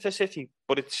Manchester City,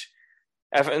 but it's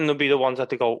Everton will be the ones that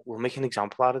they go, "We'll make an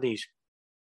example out of these,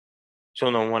 so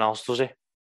no one else does it."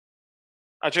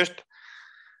 I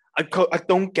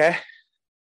don't get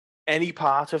any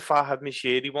part of Farhad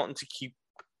Moshiri wanting to keep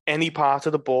any part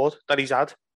of the board that he's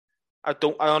had. I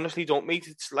honestly don't, mate.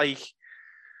 It's like,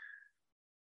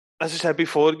 as I said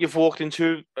before, you've walked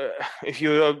into, if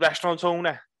you're a restaurant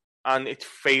owner and it's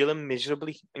failing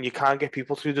miserably and you can't get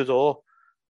people through the door,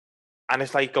 and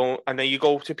it's like going, and then you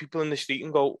go to people in the street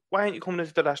and go, "Why aren't you coming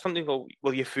into the restaurant?" They go,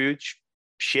 "Well, your food's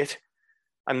shit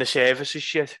and the service is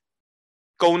shit."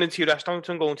 Going into your restaurant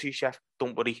and going to your chef,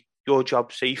 "Don't worry, your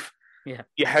job's safe." Yeah.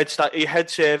 Your head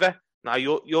server, now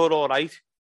you're all right,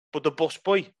 but the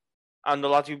busboy and the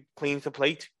lad who cleans the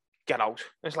plate, get out.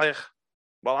 It's like,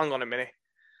 well, hang on a minute.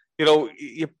 You know,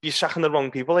 you're sacking the wrong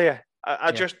people here.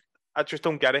 I just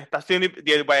don't get it. That's the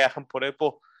only way I can put it.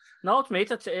 But no, it's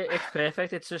mate. It's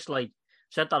perfect. It's just like,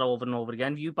 said that over and over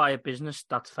again. If you buy a business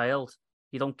that's failed,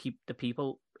 you don't keep the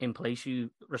people in place who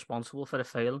are responsible for the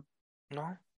failing.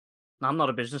 No. Now, I'm not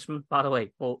a businessman, by the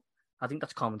way, but I think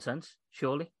that's common sense,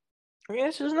 surely.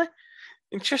 Yes, isn't it?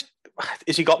 It's just,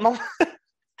 has he got none?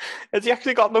 Has he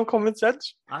actually got no common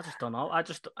sense? I just don't know. I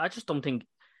just don't think.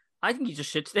 I think he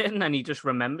just sits there and then he just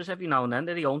remembers every now and then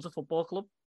that he owns a football club.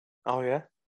 Oh yeah.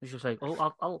 He's just like,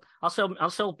 "Oh, I'll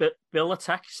sell Bill a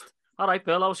text. All right,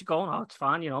 Bill, how's it going? Oh, it's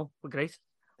fine. You know, we're great.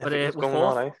 But we're going fourth.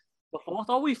 all right. We're fourth.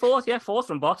 Oh, we fourth. Yeah, fourth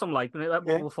from bottom. Like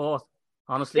we're fourth.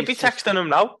 Honestly, you'd be texting him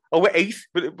now. Oh, we're eighth.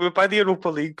 We're by the Europa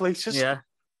League places. Yeah.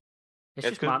 It's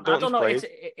just mad. I don't know.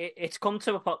 It's come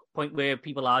to a point where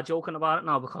people are joking about it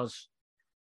now because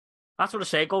that's what I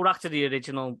say. Go back to the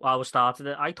original. How we started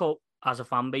it. I thought as a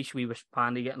fan base we were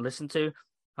finally getting listened to.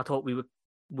 I thought we were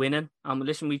winning, and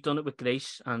listen, we've done it with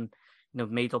grace, and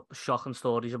made up shocking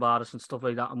stories about us and stuff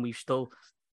like that, and we've still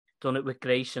done it with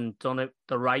grace and done it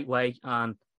the right way.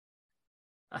 And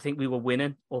I think we were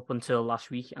winning up until last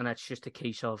week, and it's just a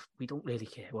case of we don't really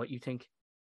care what you think.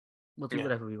 We'll do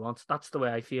whatever we want. That's the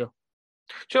way I feel.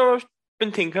 Do you know what I've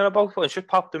been thinking about? Well, it just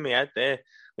popped in my head there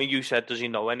when you said, "Does he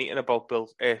know anything about Bill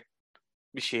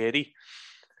Moshiri?"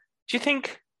 Do you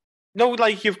think,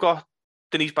 like you've got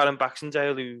Denise Barron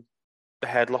Baxendale, who the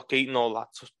headlock gate and all that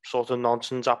sort of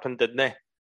nonsense happened, didn't it?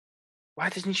 Why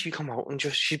doesn't she come out and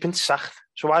she's been sacked,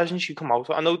 so why doesn't she come out?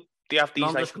 I know they have these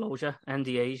non-disclosure,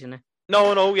 NDAs, isn't it?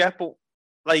 No, yeah, but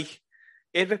like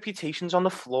her reputation's on the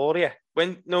floor here.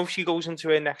 If she goes into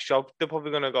her next job, they're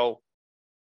probably gonna go,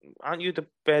 "Aren't you the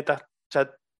bird that said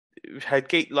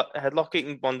headlock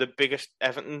gating one of the biggest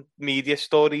Everton media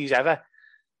stories ever?"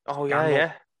 Oh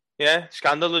Scandal. yeah.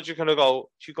 Scandal. Are just gonna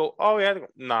go? She go, "Oh yeah,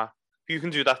 nah. If you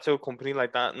can do that to a company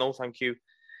like that, no, thank you."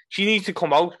 She needs to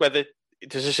come out, whether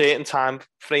there's a certain time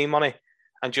frame on it,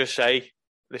 and just say,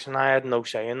 "Listen, I had no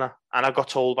say in that, and I got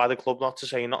told by the club not to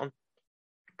say nothing."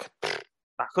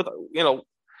 That could,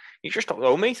 you just don't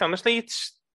know, mate. Honestly,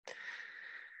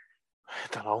 I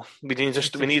don't know. We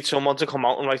need someone to come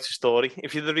out and write a story.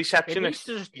 If you're the receptionist,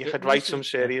 you could write some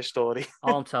serious story.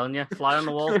 Oh, I'm telling you, fly on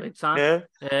the wall, big time.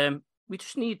 Yeah. We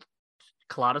just need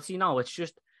clarity now. I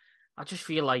just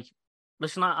feel like,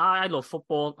 listen, I love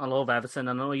football, I love Everton,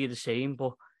 I know you're the same,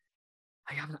 but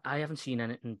I haven't seen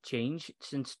anything change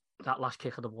since that last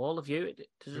kick of the ball. Have you?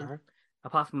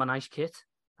 Apart from a nice kit,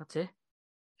 that's it.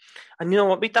 And you know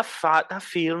what, mate, that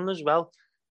feeling as well.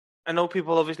 I know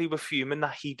people obviously were fuming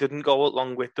that he didn't go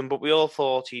along with them, but we all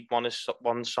thought he'd won his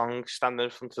one song, standing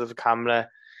in front of the camera,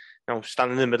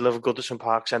 standing in the middle of a Goodison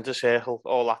Park centre circle,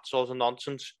 all that sort of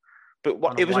nonsense. But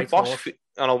what it was a boss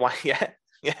on a white, yeah,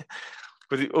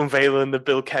 with unveiling the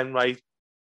Bill Kenwright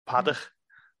paddock,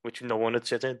 which no one had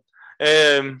sit in.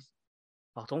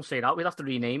 Oh, don't say that. We'd have to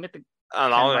rename it. I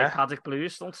know, yeah. Paddock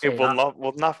Blues. Don't say that.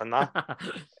 Wouldn't happen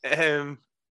that.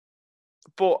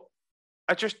 But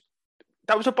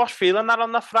that was a boss feeling that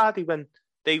on that Friday when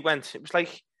they went. It was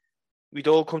like we'd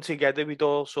all come together, we'd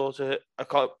all sort of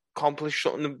accomplish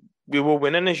something. We were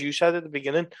winning, as you said at the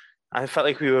beginning. And it felt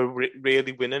like we were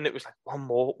really winning. It was like one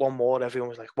more. Everyone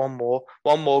was like, one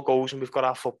more goes, and we've got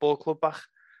our football club back.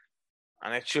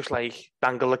 And it's just like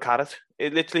dangle the carrot.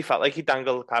 It literally felt like he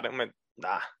dangled the carrot and went,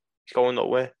 "Nah, he's going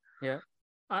nowhere." Yeah,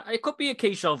 it could be a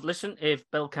case of, listen, if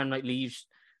Bill Kenwright leaves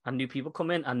and new people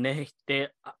come in and they're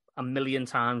a million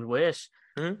times worse.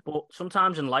 But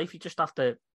sometimes in life you just have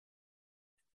to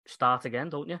start again,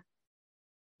 don't you?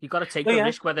 You got to take the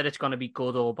risk, whether it's going to be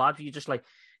good or bad. You just like,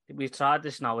 we've tried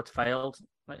this now, it's failed.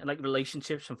 Like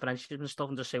relationships and friendships and stuff,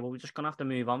 and just say, well, we're just going to have to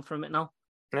move on from it now.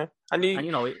 Yeah, and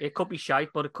you know, it could be shite,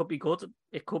 but it could be good.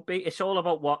 It could be. It's all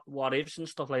about what ifs and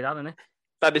stuff like that, isn't it?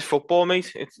 That is football,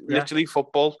 mate. It's literally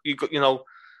football.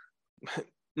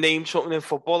 Name something in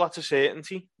football that's a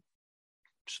certainty.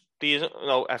 There isn't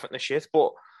everything is shit,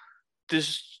 but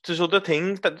there's other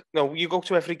things that you go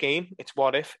to every game. It's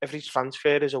what if. Every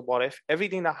transfer is a what if.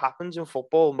 Everything that happens in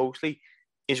football mostly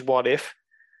is what if.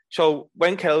 So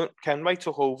when Kenwright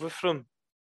took over from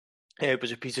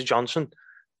was it Peter Johnson,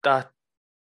 that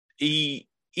he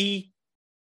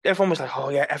everyone was like, oh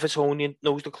yeah, Evertonian,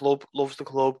 knows the club, loves the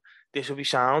club. This will be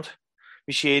sound.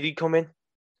 We said he'd come in.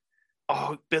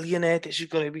 Oh, billionaire, this is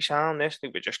going to be sound. This,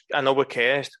 I know we're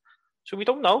cursed. So we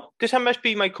don't know. This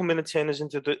MSP might come in and turn us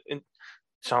into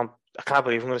I can't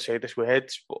believe I'm going to say this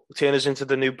word, but turn us into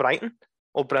the new Brighton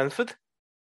or Brentford.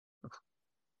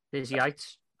 There's the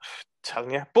heights.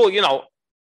 Telling you. But,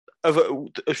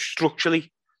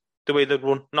 structurally, the way they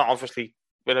run, not obviously,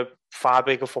 we're a far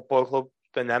bigger football club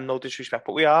than them, no disrespect,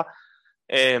 but we are.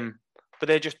 But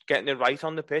they're just getting it right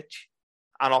on the pitch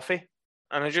and off it.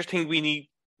 And I just think we need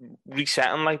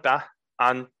resetting like that.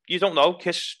 And you don't know,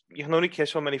 you can only kiss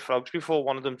so many frogs before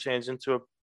one of them turns into a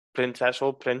princess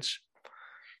or prince.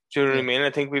 Do you know what I mean?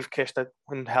 I think we've kissed a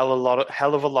hell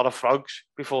of a lot of frogs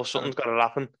before something's got to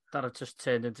happen. That have just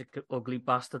turned into ugly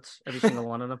bastards, every single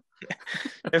one of them.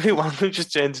 Every one of them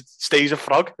just stays a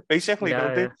frog, basically,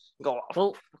 don't they? Go,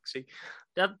 well, see.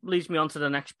 That leads me on to the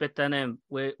next bit then.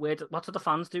 What do the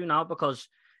fans do now? Because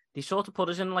they sort of put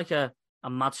us in like a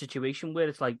mad situation where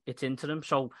it's like it's interim.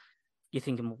 So you're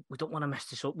thinking, well, we don't want to mess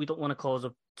this up. We don't want to cause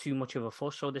too much of a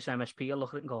fuss. So this MSP will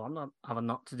look at it and go, I'm not having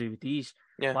not to do with these.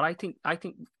 Yeah. But I think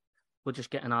we're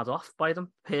just getting hard off by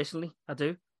them. Personally, I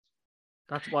do.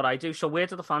 That's what I do. So where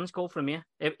do the fans go from here?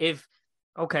 If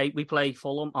we play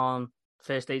Fulham on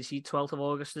first day of the 12th of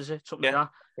August, is it? Something like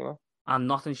that. Yeah. And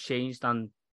nothing's changed and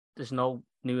there's no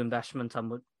new investment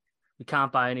and we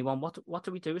can't buy anyone. What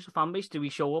do we do as a fan base? Do we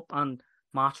show up and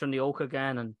march from the oak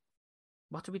again? And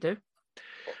what do we do?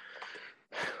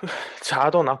 It's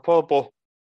hard on that, Paul, but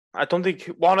I don't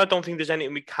think there's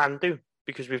anything we can do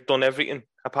because we've done everything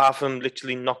apart from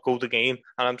literally not go the game.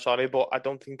 And I'm sorry, but I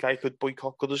don't think I could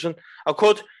boycott Goodison. I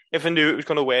could if I knew it was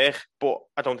going to work, but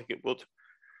I don't think it would.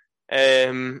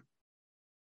 I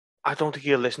don't think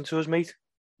he'll listen to us, mate.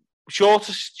 Short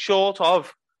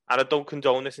of, and I don't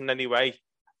condone this in any way,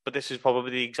 but this is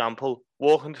probably the example,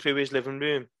 walking through his living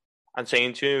room and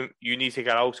saying to him, you need to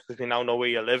get out because we now know where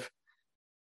you live.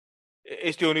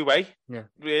 It's the only way,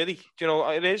 really. Do you know,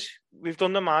 it is. We've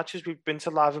done the marches, we've been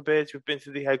to Lava Birds, we've been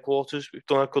to the headquarters, we've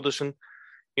done at Goodison,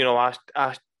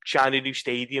 our shiny new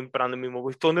stadium, brand new,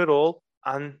 we've done it all,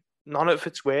 and none of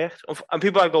it's worked. And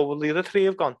people go, well, the other three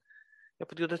have gone. Yeah,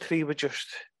 but the other three were just...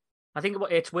 I think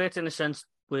it's worked in a sense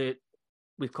where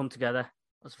we've come together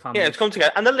as a family. Yeah, it's come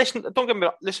together. And don't get me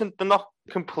wrong, they're not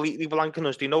completely blanking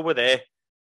us. They know we're there.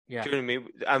 Yeah. Do you know what I mean?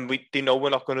 And they know we're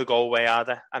not going to go away, are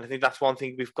they? And I think that's one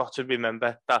thing we've got to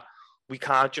remember, that we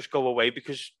can't just go away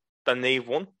because then they've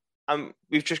won. And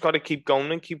we've just got to keep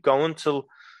going to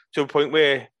a point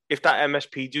where if that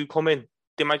MSP do come in,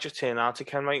 they might just turn out to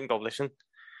Kenwright and go, listen,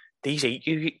 these hate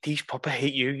you, these proper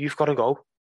hate you, you've got to go.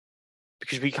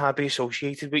 Because we can't be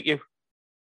associated with you.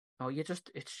 Oh, it's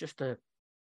just a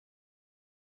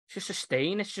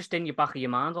stain. It's just in your back of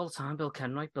your mind all the time. Bill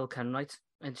Kenwright.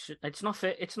 It's not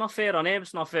fair. It's not fair on him.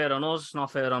 It's not fair on us. It's not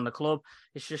fair on the club.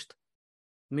 It's just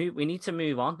we need to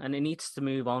move on, and it needs to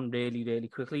move on really, really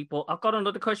quickly. But I've got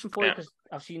another question for you because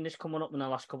I've seen this coming up in the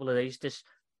last couple of days. This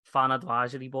fan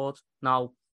advisory board.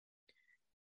 Now,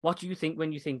 what do you think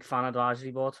when you think fan advisory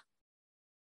board?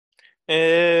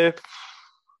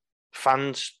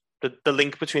 Fans, the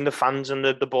link between the fans and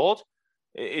the board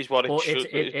is what it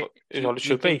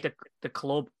should be. The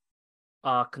club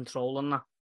are controlling that.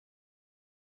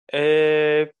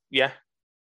 Yeah.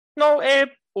 No.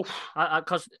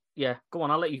 Because go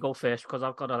on. I'll let you go first because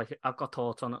I've got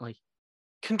thoughts on it. Like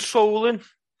controlling. Do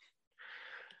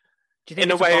you think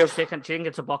do you think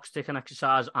it's a box ticking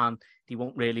exercise and they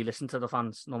won't really listen to the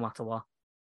fans no matter what?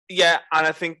 Yeah, and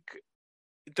I think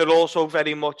they're also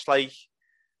very much like,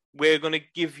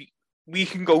 we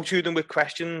can go to them with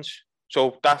questions.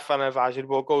 So that fan advisory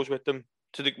board goes with them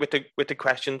with the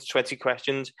questions, 20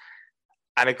 questions,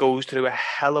 and it goes through a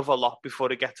hell of a lot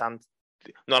before it gets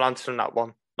not answering that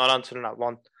one, not answering that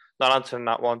one, not answering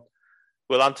that one.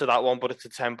 We'll answer that one, but it's a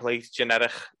template,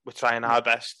 generic. We're trying our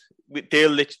best.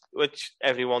 Which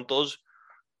everyone does.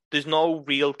 There's no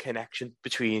real connection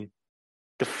between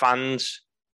the fans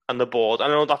and the board. I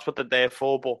know that's what they're there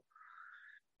for, but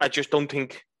I just don't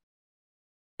think.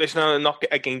 Listen, I'm not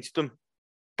against them,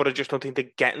 but I just don't think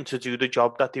they're getting to do the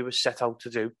job that they were set out to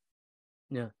do.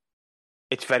 Yeah.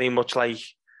 It's very much like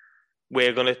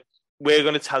we're gonna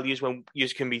tell you when you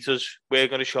can meet us. We're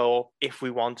gonna show up if we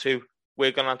want to.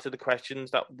 We're gonna answer the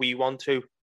questions that we want to,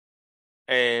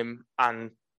 and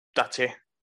that's it.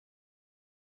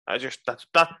 That's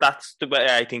the way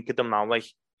I think of them now. Like,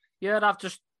 yeah,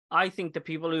 I think the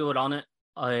people who are on it,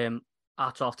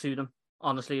 hats off to them.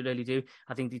 Honestly, really do.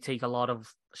 I think they take a lot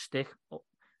of stick.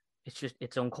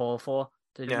 It's uncalled for.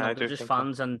 They're just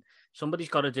fans, and somebody's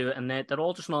got to do it. And they're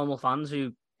all just normal fans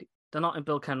who they're not in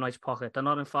Bill Kenwright's pocket. They're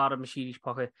not in Farhad Mashiri's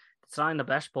pocket. They're trying their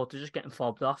best, but they're just getting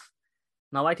fobbed off.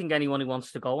 Now, I think anyone who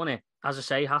wants to go on it, as I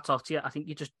say, hats off to you. I think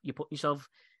you put yourself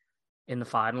in the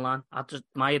firing line.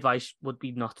 My advice would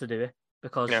be not to do it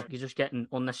because you're just getting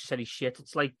unnecessary shit.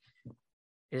 It's like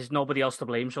there's nobody else to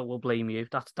blame, so we'll blame you.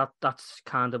 That's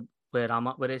kind of where I'm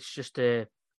at. Where it's just I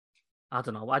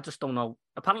don't know. I just don't know.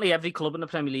 Apparently, every club in the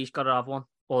Premier League's got to have one,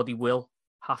 or they will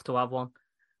have to have one.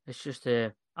 It's just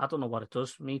I don't know what it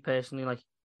does. Me personally, like,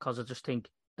 because I just think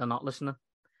they're not listening.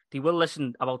 They will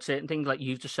listen about certain things, like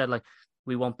you've just said, like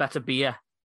we want better beer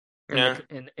in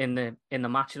the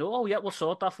match. And, oh yeah, we'll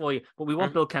sort that for you. But we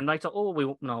want Bill Kenwright.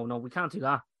 Oh, no, we can't do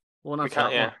that. We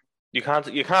can't. Yeah, you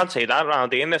can't say that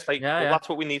around here. And it's like, that's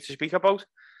what we need to speak about.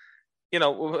 You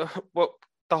know, what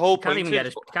the whole point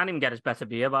is. Can't even get his better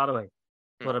beer, by the way.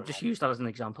 But I've just used that as an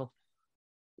example.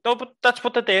 No, but that's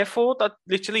what they're there for. That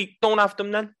literally don't have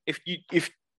them then.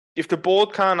 If the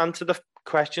board can't answer the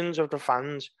questions of the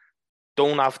fans,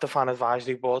 don't have the fan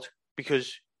advisory board,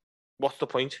 because what's the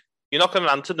point? You're not going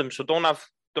to answer them, so don't have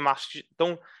them ask.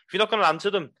 Don't. If you're not going to answer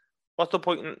them, what's the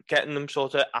point in getting them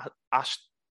sort of asked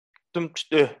them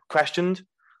questioned?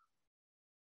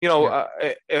 You know,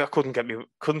 I couldn't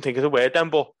think of the word then,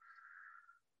 but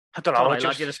I don't know. Right,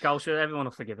 you're a Scouser. Everyone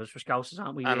will forgive us for Scousers,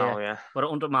 aren't we? I know, yeah. But at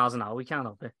 100 miles an hour, we can't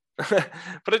help it.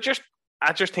 But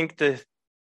I just think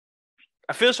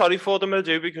I feel sorry for them, I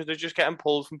do, because they're just getting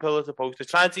pulled from pillar to post. They're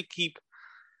trying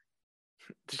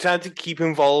to keep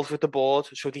involved with the board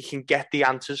so they can get the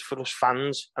answers for us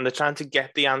fans, and they're trying to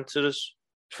get the answers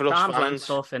for us fans.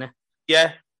 Stuff, innit?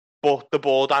 Yeah, but the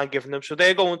board aren't giving them. So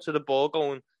they're going to the board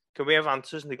going, can we have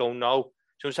answers? And they go, no.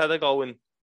 So instead of going,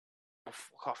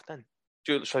 fuck off then.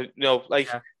 So, if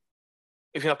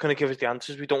you're not going to give us the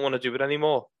answers, we don't want to do it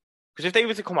anymore. Because if they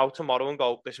were to come out tomorrow and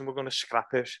go, listen, we're going to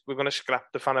scrap it, we're going to scrap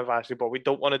the fan advisory, but we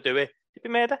don't want to do it, they'd be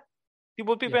murder. They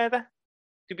would be murder.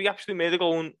 They'd be absolutely murder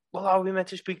going, well, how are we meant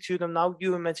to speak to them now?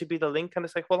 You were meant to be the link. And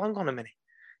it's like, well, hang on a minute.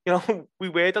 You know, we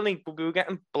were the link, but we were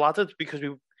getting bladdered because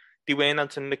they weren't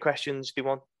answering the questions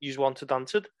you wanted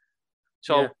answered.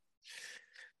 So,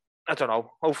 I don't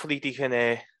know. Hopefully they can...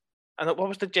 and what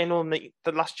was the general meeting?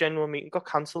 The last general meeting got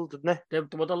cancelled, didn't it? They're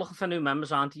looking for new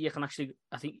members, aren't they? You can actually,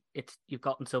 I think you've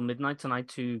got until midnight tonight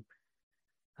to,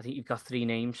 I think you've got 3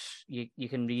 names. You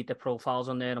can read the profiles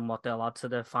on there and what they'll add to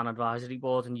the fan advisory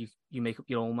board, and you make up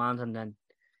your own mind, and then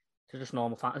they're just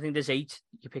normal fan. I think there's 8.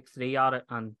 You pick 3 out of it,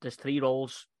 and there's 3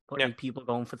 roles, but 8 people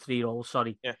going for 3 roles.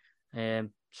 Sorry. Yeah.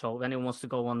 So if anyone wants to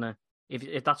go on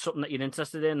if that's something that you're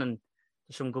interested in, and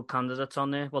some good candidates on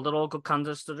there. Well, they're all good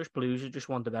candidates. They're just Blues who just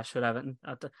want the best for Everton.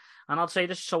 And I'd say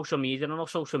this social media. I know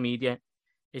social media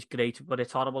is great, but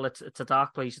it's horrible. It's a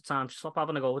dark place at times. Stop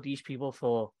having to go with these people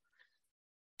for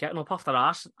getting up off their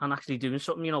ass and actually doing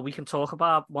something. You know, we can talk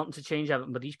about wanting to change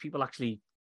Everton, but these people actually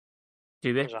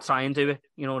do it, try and do it.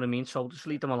 You know what I mean? So just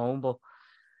leave them alone. But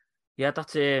yeah,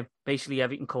 that's basically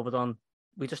everything covered on.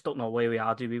 We just don't know where we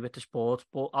are, do we, with the sport?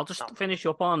 But I'll just finish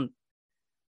up on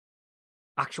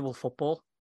actual football.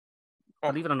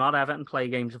 Believe it or not, Everton play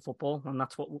games of football, and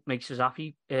that's what makes us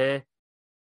happy. How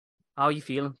are you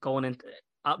feeling going into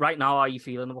right now? How are you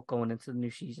feeling about going into the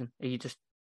new season? Do you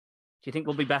think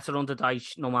we'll be better under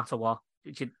Dyche no matter what?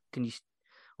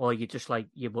 Or are you just like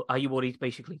are you worried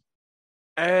basically?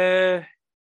 I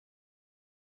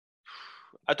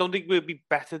don't think we'll be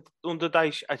better under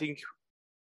Dyche. I think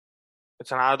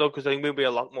it's an hard one because I think we'll be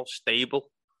a lot more stable.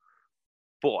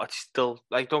 But it's still,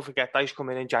 like, don't forget, Dyche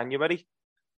come in January,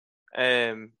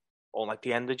 or like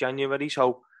the end of January.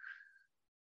 So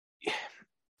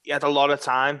he had a lot of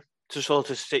time to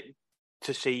sort of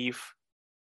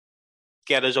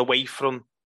get us away from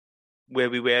where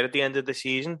we were at the end of the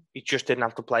season. He just didn't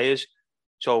have the players.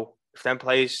 So if them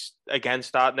players again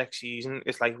start next season,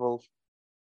 it's like, well,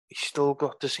 he's still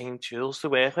got the same tools to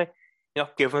work with. You're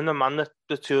not giving the man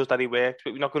the tools that he works,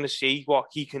 but we're not going to see what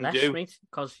he can do.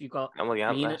 Because you got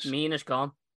Mina's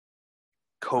gone.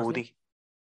 Cody.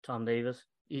 Tom Davis.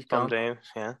 He's Tom gone. Davis,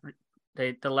 yeah.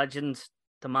 The legend,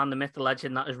 the man, the myth, the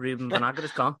legend, that is Ruben Vinagre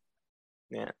is gone.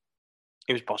 Yeah.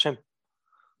 He was bossing.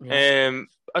 Yeah.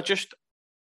 I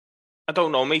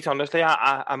don't know, mate, honestly.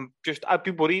 I'd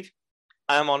be worried.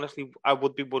 I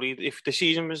would be worried if the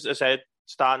season was, as I said,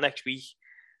 start next week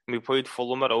and we played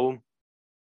Fulham at home.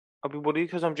 I'd be worried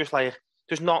because I'm just like,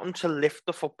 there's nothing to lift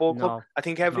the football club. No, I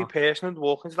think every person would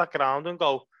walk into that ground and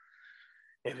go,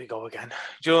 here we go again.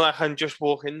 Do you know, like, and just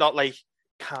walk in, not like,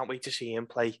 can't wait to see him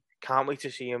play. Can't wait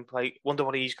to see him play. Wonder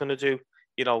what he's going to do.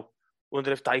 You know,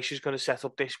 wonder if Dyche is going to set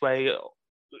up this way.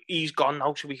 He's gone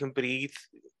now so we can breathe.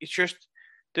 It's just,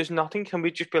 there's nothing. Can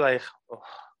we just be like, oh.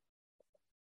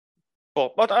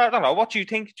 But I don't know. What do you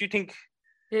think? Do you think?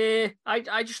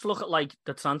 I just look at like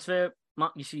the transfer.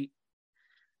 You see,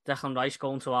 Declan Rice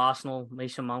going to Arsenal,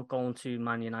 Mason Mount going to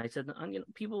Man United, and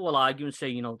people will argue and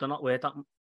say, they're not worth that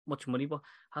much money. But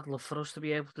I'd love for us to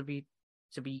be able to be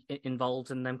involved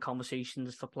in them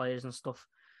conversations for players and stuff.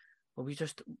 But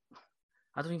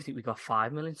I don't even think we got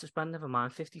 5 million to spend. Never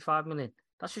mind 55 million.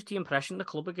 That's just the impression the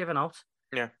club are giving out.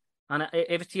 Yeah. And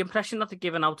if it's the impression that they're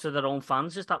giving out to their own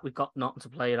fans is that we've got nothing to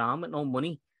play around with, no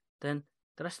money, then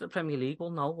the rest of the Premier League will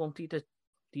know, won't they?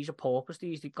 These are paupers.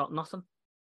 They've got nothing.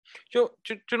 Do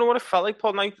you know what it felt like,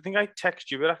 Paul? I think I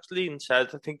texted you actually and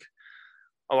said, I think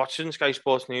I watched it in Sky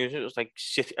Sports News. It was like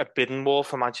a bidding war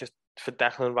for Manchester for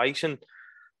Declan Rice, and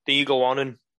then you go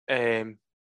on and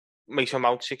Mason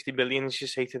Mount 60 million. You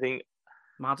say to think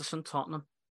Maddison, Tottenham.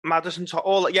 I think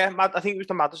it was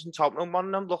the Maddison Tottenham one.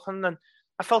 And I'm looking, and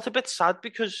I felt a bit sad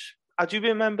because I do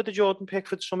remember the Jordan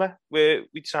Pickford summer where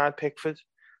we'd signed Pickford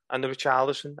and the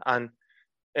Richarlison and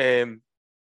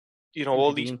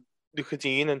all these Luka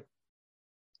Dean and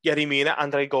Yerry Mina,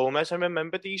 Andre Gomez. I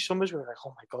remember these summers where we were like,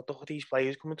 oh my God, look at these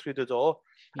players coming through the door.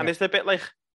 Yeah. And it's a bit like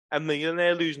a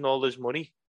millionaire losing all his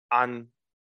money and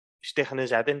sticking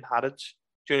his head in Harrods.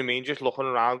 Do you know what I mean? Just looking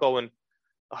around going,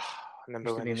 oh, I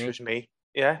remember when this was me.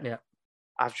 Yeah.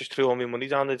 I've just threw all my money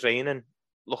down the drain and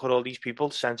look at all these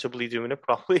people sensibly doing it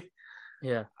properly.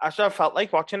 Yeah. I felt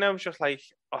like watching it. I was just like,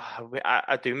 oh,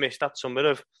 I do miss that summer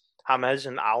of James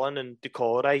and Allen and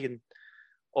Decore and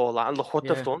all that. And look what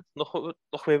they've done. Look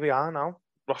where we are now.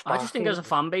 I just think as a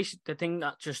fan base, the thing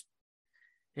that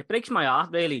it breaks my heart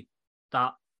really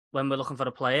that when we're looking for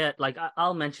a player, like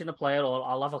I'll mention a player or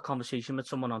I'll have a conversation with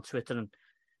someone on Twitter and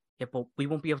but we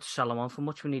won't be able to sell him on for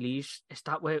much when he leaves. Is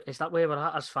that where we're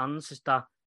at as fans? Is that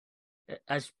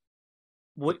as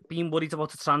being worried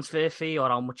about the transfer fee or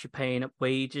how much you're paying at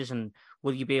wages and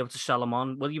will you be able to sell him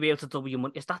on? Will you be able to double your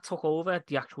money? Is that took over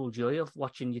the actual joy of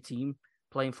watching your team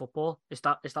playing football? Is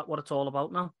that what it's all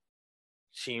about now?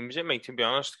 Seems it, mate, to be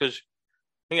honest, because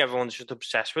I think everyone's just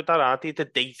obsessed with that, aren't they? The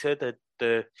data,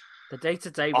 the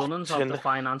day-to-day runnings of the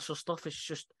financial stuff is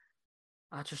just,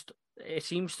 it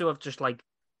seems to have just like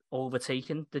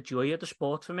overtaken the joy of the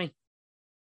sport for me.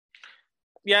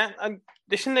 Yeah, and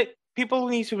listen, people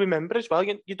need to remember as well,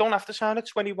 you don't have to sign a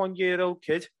 21-year-old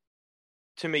kid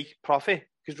to make profit,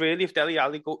 because really if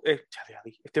if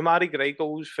Damari Gray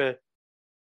goes for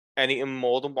anything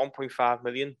more than 1.5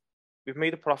 million, we've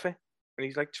made a profit, and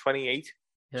he's like 28,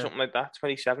 something like that,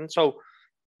 27, so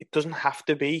it doesn't have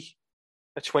to be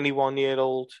a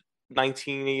 21-year-old,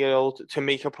 19-year-old to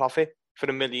make a profit for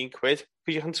 £1 million, because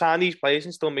you can sign these players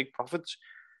and still make profits.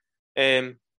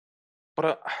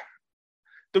 But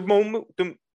the moment,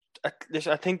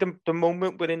 I think the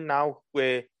moment we're in now,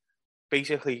 where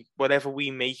basically whatever we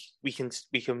make, we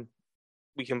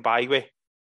can buy with,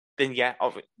 then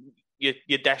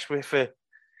you're desperate for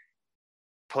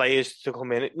players to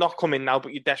come in. Not come in now,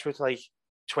 but you're desperate for like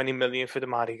 20 million for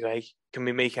Damari Gray. Can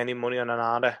we make any money on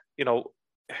Anara?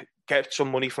 Get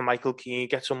some money for Michael Keane,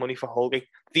 get some money for Holgate.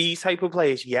 These type of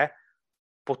players, yeah.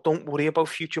 But don't worry about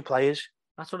future players.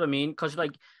 That's what I mean. Because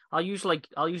I'll use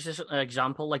this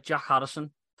example. Like Jack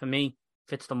Harrison, for me,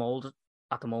 fits the mould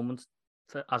at the moment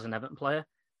as an Everton player.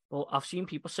 But I've seen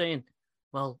people saying,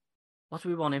 well, what do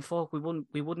we want him for?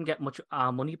 We wouldn't get much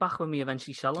our money back when we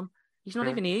eventually sell him. He's not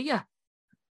even here yet.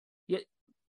 You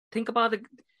think about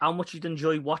how much you'd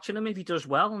enjoy watching him if he does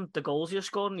well and the goals he'll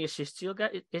score and the assists he'll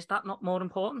get. Is that not more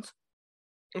important?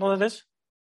 Well, it is.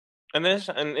 And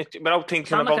without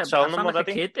thinking about selling them already. I sound like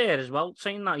a kid there as well,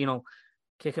 saying that,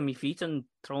 kicking my feet and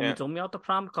throwing my dummy out the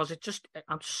pram, because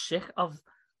I'm sick of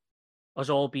us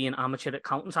all being amateur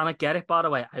accountants. And I get it, by the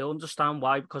way. I understand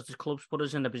why, because the clubs put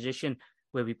us in a position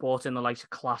where we bought in the likes of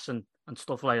class and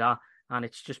stuff like that, and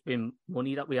it's just been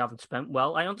money that we haven't spent.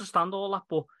 Well, I understand all that,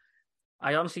 but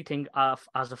I honestly think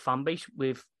as a fan base,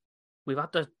 we've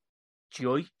had the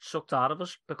joy sucked out of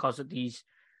us because of these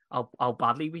how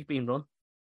badly we've been run.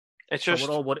 It's just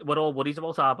so we're all worried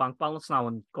about our bank balance now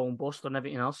and going bust and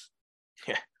everything else.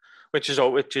 Yeah, which is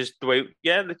the way.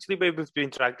 Yeah, literally, where we've been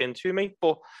dragged into, mate.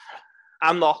 But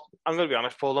I'm not. I'm going to be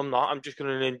honest, Paul. I'm not. I'm just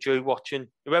going to enjoy watching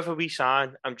whoever we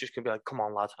sign. I'm just going to be like, come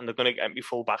on, lad, and they're going to get me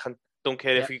full back. And don't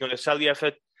care if you're going to sell you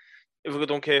for. If we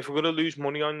don't care if we're going to lose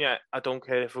money on you. I don't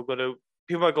care if we're going to.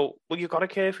 People might go, well, you got to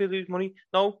care if you lose money.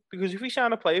 No, because if we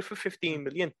sign a player for 15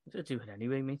 million, they do it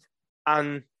anyway, mate.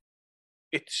 And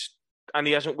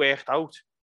he hasn't worked out,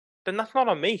 then that's not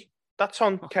on me. That's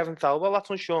on Kevin Thelwell. That's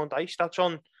on Sean Dyche. That's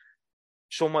on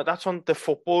someone. That's on the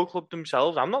football club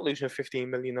themselves. I'm not losing 15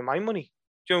 million of my money.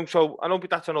 Do you know, so I know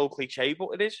that's an old cliche, but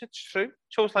it is. It's true.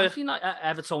 So it's like I've seen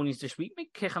Evertonians this week,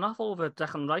 mate, kicking off over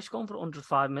Declan Rice going for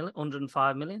 105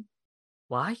 million.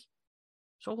 Why?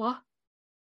 So what?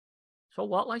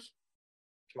 Like?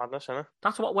 It's madness, isn't it?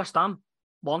 That's what West Ham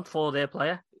want for their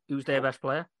player, who's their best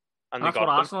player. And that's what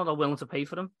Arsenal are willing to pay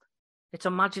for them. It's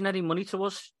imaginary money to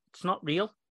us. It's not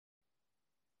real.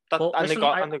 They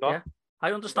got. Yeah,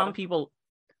 I understand people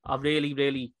are really,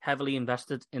 really heavily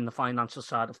invested in the financial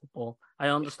side of football. I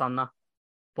understand that.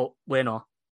 But we're not.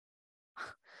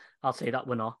 I'll say that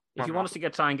we're not. If you want us to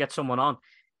try and get someone on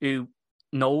who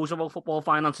knows about football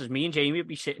finances, me and Jamie would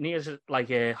be sitting here as like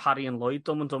Harry and Lloyd,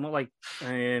 dumb and dumber, like,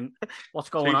 what's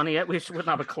going on here? We wouldn't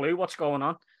have a clue what's going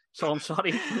on. So I'm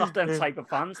sorry, we're not them type of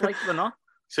fans, like, we're not.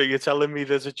 So you're telling me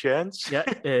there's a chance? Yeah.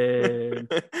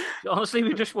 Honestly,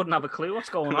 we just wouldn't have a clue what's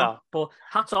going on. But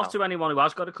hats off to anyone who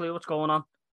has got a clue what's going on.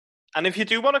 And if you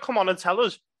do want to come on and tell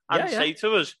us and say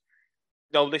to us,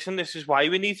 no, listen, this is why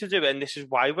we need to do it, and this is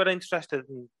why we're interested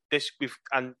in this,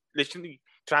 and literally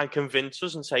try and convince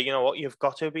us and say, you know what, you've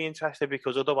got to be interested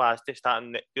because otherwise this, that,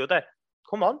 and the other.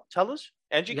 Come on, tell us,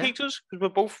 educate us, because we're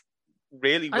both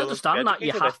really. I understand that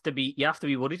you have to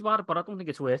be worried about it, but I don't think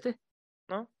it's worth it.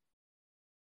 No.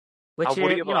 I'll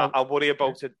worry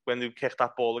about it when they kick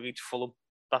that ball against Fulham.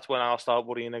 That's when I'll start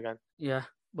worrying again. Yeah,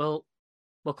 well,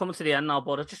 we're coming to the end now,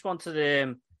 but I just wanted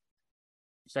to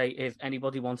say if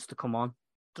anybody wants to come on,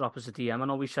 drop us a DM. I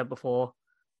know we said before,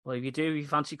 well, if you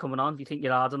fancy coming on, if you think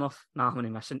you're hard enough, I'm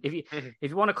only messing. If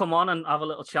you want to come on and have a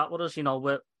little chat with us,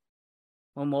 we're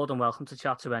more than welcome to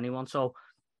chat to anyone. So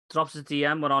drop us a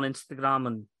DM. We're on Instagram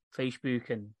and Facebook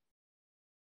and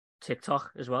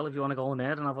TikTok as well. If you want to go on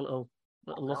there and have a little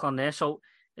look on there. So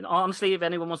honestly, if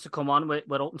anyone wants to come on,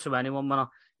 we're open to anyone.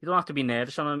 You don't have to be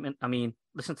nervous. I mean,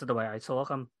 listen to the way I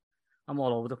talk. I'm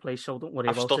all over the place, so don't worry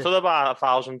about it. I've stuttered about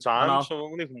 1,000 times, so I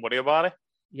won't even worry about it.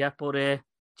 Yeah, but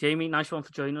Jamie, nice one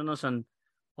for joining us, and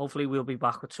hopefully we'll be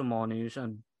back with some more news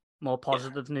and more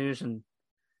positive news and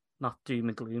not doom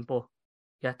and gloom. But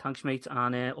yeah, thanks, mate,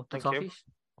 and up the toffees.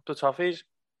 Up the toffees.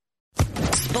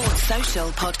 Sports Social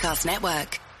Podcast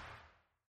Network.